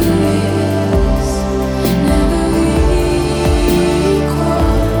you is never equal.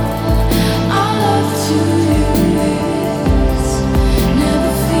 Our love to you is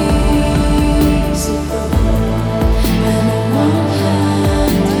never feasible. And on one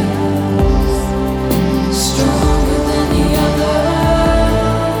hand is stronger than the other.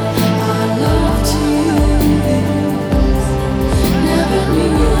 Our love to you is never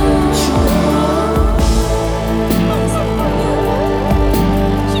mutual.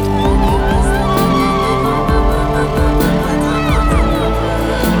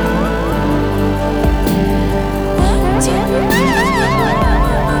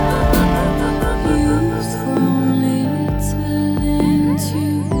 You've thrown little into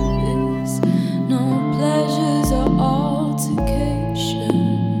this. No pleasures or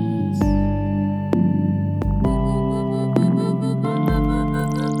altercations.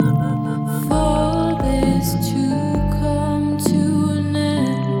 For this to come to an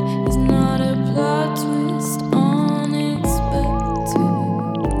end is not a plot twist unexpected.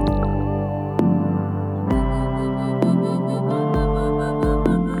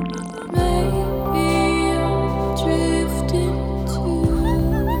 Maybe I'll drift into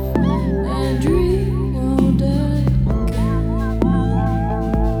a dream world again.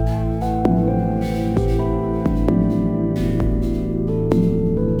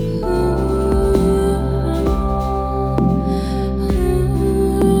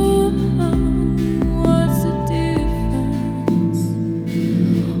 What's the difference?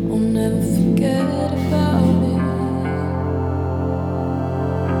 I'll never forget about it.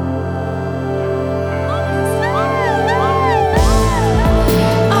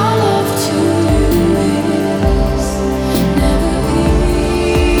 Our love to you is never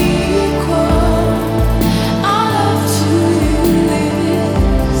equal. Our love to you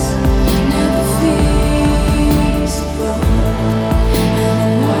is never feasible. And on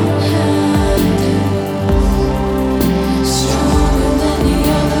one hand is stronger than the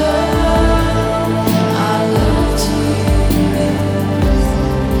other. Our love to you is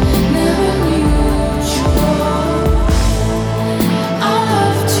never mutual. Our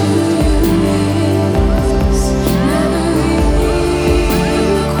love to you is never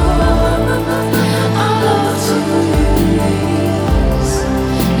equal. Our love to you is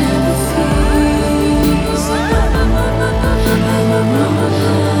never feasible. And on one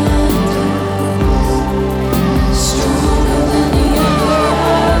hand is stronger than the other.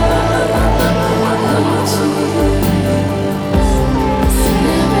 Our love to you is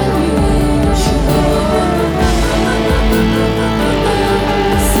never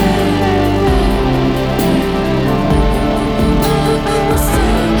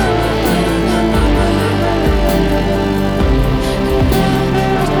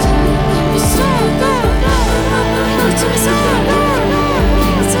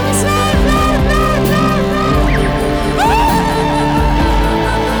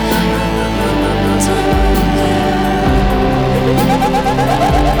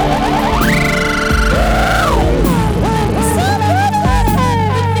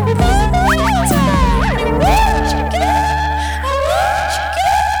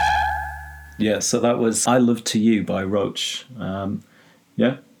Yeah, so that was I Love to You by Roach.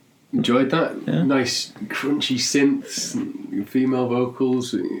 Yeah, Enjoyed that. Yeah. Nice crunchy synths, female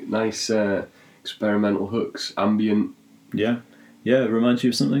vocals, nice experimental hooks, ambient. Yeah. Yeah, it reminds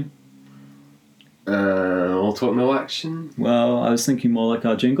you of something? All talk, no action. Well, I was thinking more like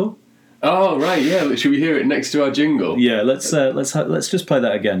our jingle. Oh right, yeah. Should we hear it next to our jingle? Yeah, let's just play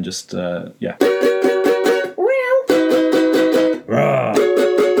that again. Just yeah. Rah.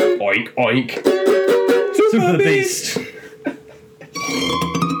 Oink oink. Super Beast.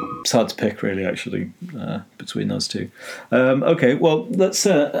 It's hard to pick, really, actually, between those two. Okay, well, let's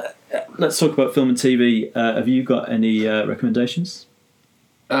talk about film and TV. Have you got any recommendations?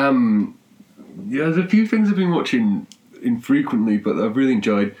 Yeah, there's a few things I've been watching infrequently, but I've really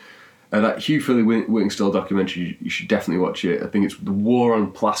enjoyed. That Hugh Philly Whittingstall documentary, you should definitely watch it. I think it's The War on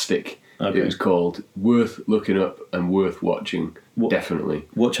Plastic. Okay. It was called. Worth looking up and worth watching. Definitely.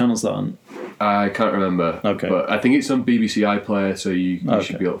 What channel's that on? I can't remember. Okay. But I think it's on BBC iPlayer, so you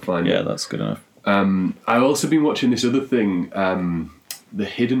should be able to find it. Yeah, that's good enough. I've also been watching this other thing, The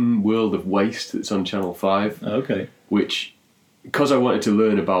Hidden World of Waste, that's on Channel 5. Okay. Which, because I wanted to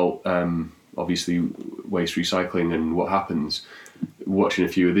learn about, obviously, waste recycling and what happens, watching a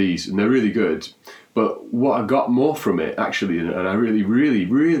few of these, and they're really good. But what I got more from it, actually, and I really, really,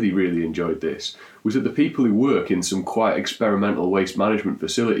 really, really enjoyed this, was that the people who work in some quite experimental waste management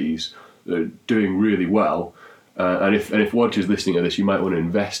facilities are doing really well. And if Wodge is listening to this, you might want to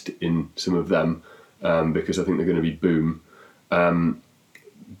invest in some of them, because I think they're going to be boom.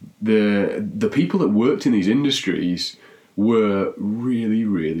 The people that worked in these industries were really,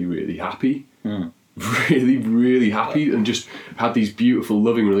 really, really happy. Really, really happy, and just had these beautiful,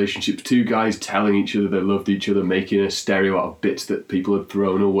 loving relationships. Two guys telling each other they loved each other, making a stereo out of bits that people had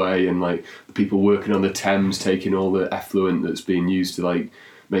thrown away, and like the people working on the Thames taking all the effluent that's being used to like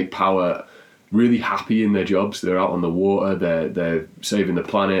make power. Really happy in their jobs. They're out on the water. They're saving the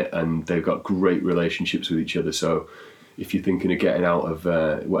planet, and they've got great relationships with each other. So, if you're thinking of getting out of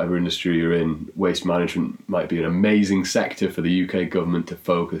whatever industry you're in, waste management might be an amazing sector for the UK government to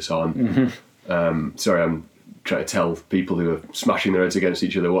focus on. Mm-hmm. Sorry, I'm trying to tell people who are smashing their heads against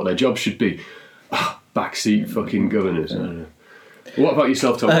each other what their jobs should be. Backseat fucking governors. I don't know. What about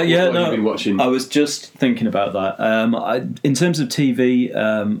yourself, Tom? What have you been watching? I was just thinking about that. In terms of TV,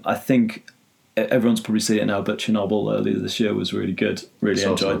 I think everyone's probably seen it now, but Chernobyl earlier this year was really good. Really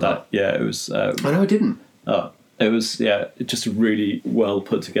enjoyed that. Yeah, it was. I know I didn't. It was, just a really well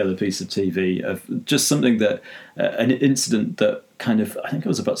put together piece of TV. Of just something that, an incident that kind of, I think I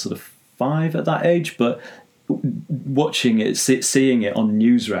was about sort of 5 at that age, but watching it, seeing it on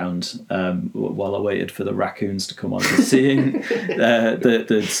Newsround while I waited for the raccoons to come on, seeing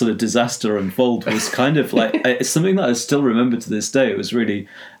the sort of disaster unfold was kind of like, it's something that I still remember to this day. It was really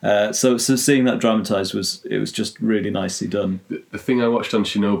so seeing that dramatised was just really nicely done. The thing I watched on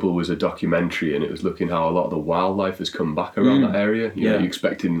Chernobyl was a documentary, and it was looking how a lot of the wildlife has come back around that area. You know, you're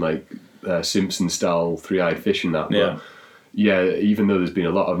expecting like Simpson style three-eyed fish and that, but yeah, even though there's been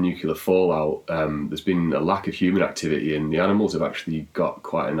a lot of nuclear fallout, there's been a lack of human activity, and the animals have actually got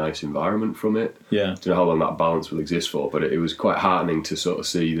quite a nice environment from it. Yeah. I don't know how long that balance will exist for, but it was quite heartening to sort of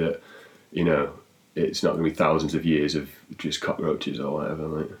see that, you know, it's not going to be thousands of years of just cockroaches or whatever.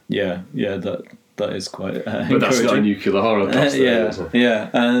 Like. Yeah, that is quite but that's not a nuclear holocaust. Yeah,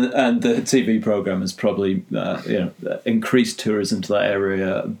 and the TV programme has probably increased tourism to that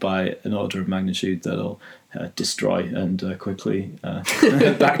area by an order of magnitude that'll destroy and quickly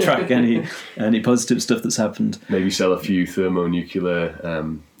backtrack any positive stuff that's happened. Maybe sell a few thermonuclear,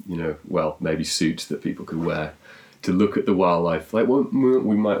 maybe suits that people could wear to look at the wildlife, like what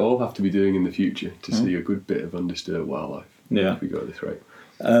we might all have to be doing in the future to see a good bit of undisturbed wildlife. Yeah, if we go this right.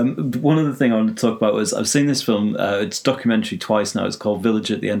 One other thing I want to talk about was I've seen this film. It's documentary twice now. It's called Village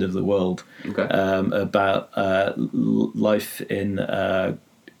at the End of the World. Okay. About life in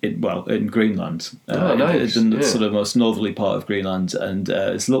Greenland. Nice. In the sort of most northerly part of Greenland, and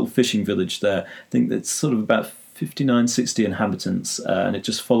it's a little fishing village there. I think it's sort of about 59, 60 inhabitants, and it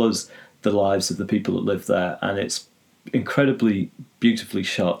just follows the lives of the people that live there, and it's incredibly beautifully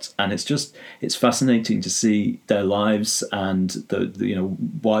shot, and it's fascinating to see their lives and the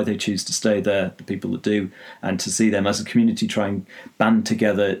why they choose to stay there, the people that do, and to see them as a community try and band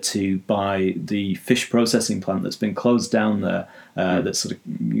together to buy the fish processing plant that's been closed down there. That's sort of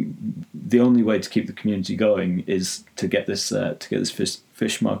the only way to keep the community going is to get this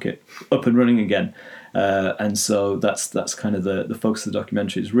fish market up and running again. And so that's kind of the focus of the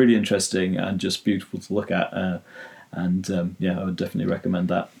documentary. It's really interesting and just beautiful to look at. I would definitely recommend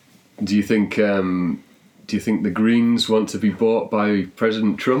that. Do you think the Greens want to be bought by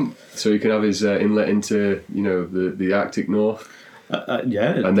President Trump so he can have his inlet into the Arctic North?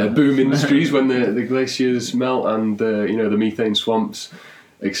 Yeah. And their boom industries when the glaciers melt and the methane swamps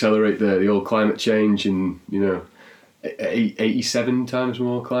accelerate the old climate change, and 87 times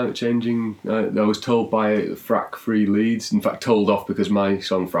more climate changing. I was told by Frack Free Leeds, in fact told off because my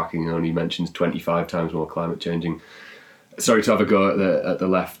song Fracking only mentions 25 times more climate changing. Sorry to have a go at the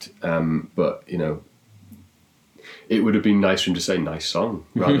left, but it would have been nice for him to say nice song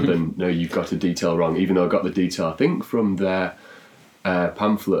rather than no, you've got a detail wrong, even though I got the detail I think from their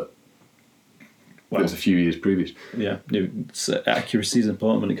pamphlet. Wow. It was a few years previous. Yeah, accuracy is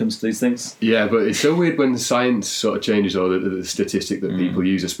important when it comes to these things. Yeah, but it's so weird when science sort of changes, or the statistic that people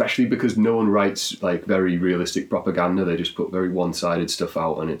use, especially because no one writes like very realistic propaganda. They just put very one-sided stuff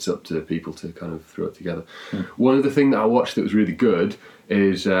out, and it's up to people to kind of throw it together. One other thing that I watched that was really good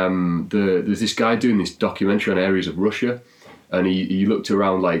is there's this guy doing this documentary on areas of Russia, and he looked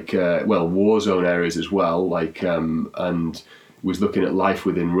around like war zone areas as well, like and was looking at life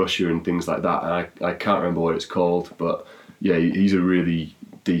within Russia and things like that. And I can't remember what it's called, but yeah, he's a really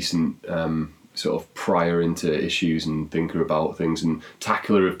decent sort of prior into issues and thinker about things and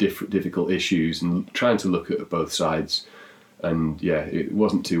tackler of difficult issues and trying to look at both sides. And yeah, it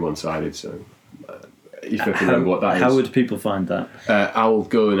wasn't too one-sided, so if I can remember what that is. How would people find that? I'll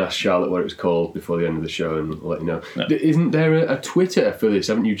go and ask Charlotte what it was called before the end of the show and let you know. No. Isn't there a Twitter for this?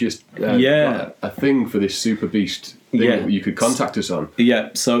 Haven't you just got a thing for this Super Beast thing that you could contact us on? Yeah,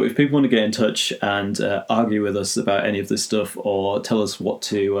 so if people want to get in touch and argue with us about any of this stuff or tell us what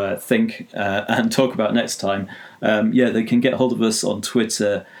to think and talk about next time, they can get hold of us on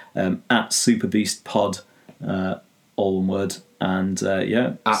Twitter at SuperBeastPod, all one word. And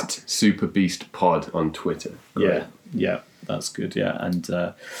at SuperBeastPod on Twitter. Great. Yeah, that's good. Yeah, and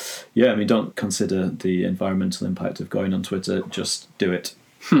don't consider the environmental impact of going on Twitter. Just do it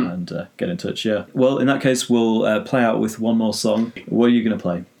and get in touch. Yeah. Well, in that case, we'll play out with one more song. What are you going to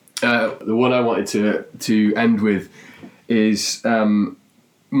play? The one I wanted to end with is my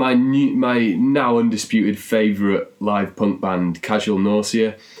now undisputed favourite live punk band, Casual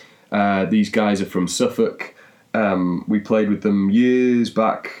Nausea. These guys are from Suffolk. We played with them years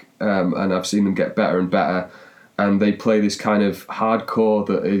back, and I've seen them get better and better. And they play this kind of hardcore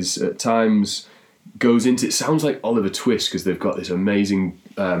that is at times goes into. It sounds like Oliver Twist because they've got this amazing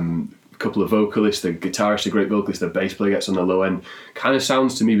couple of vocalists. The guitarist, a great vocalist. The bass player gets on the low end. Kind of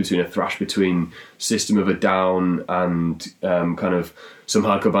sounds to me between a thrash between System of a Down and kind of some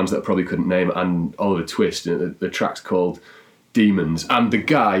hardcore bands that I probably couldn't name, and Oliver Twist. And the track's called Demons, and the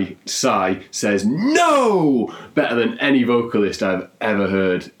guy Sai says no better than any vocalist I've ever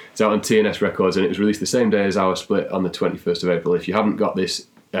heard. It's out on TNS Records, and it was released the same day as our split on the 21st of April. If you haven't got this,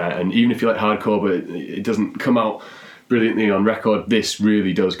 and even if you like hardcore but it doesn't come out brilliantly on record, this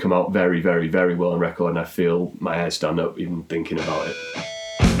really does come out very, very, very well on record, and I feel my hair stand up even thinking about it.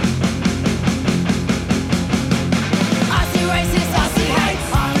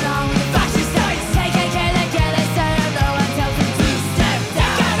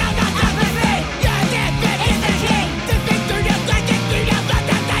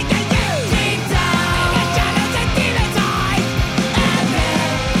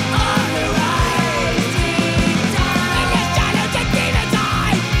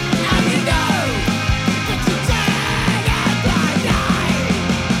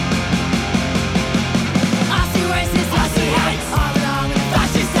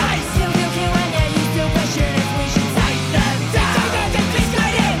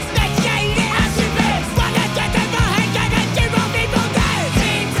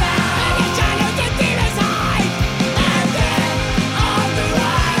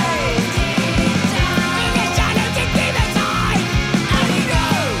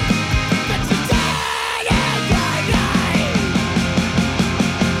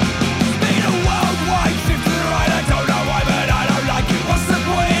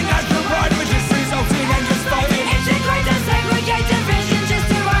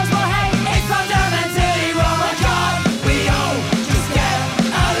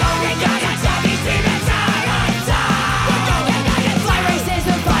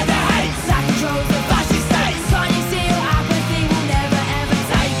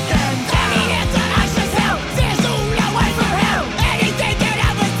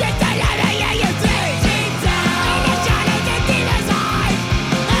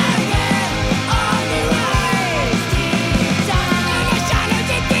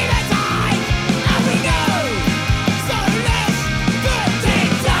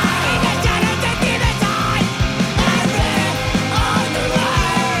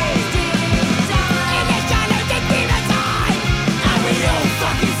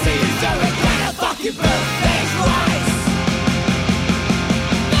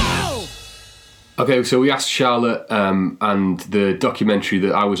 Okay, so we asked Charlotte, and the documentary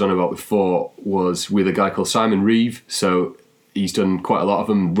that I was on about before was with a guy called Simon Reeve. So he's done quite a lot of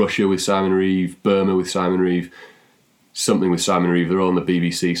them. Russia with Simon Reeve, Burma with Simon Reeve, something with Simon Reeve. They're all on the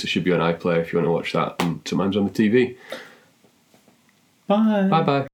BBC, so should be on iPlayer if you want to watch that, and sometimes on the TV. Bye. Bye-bye.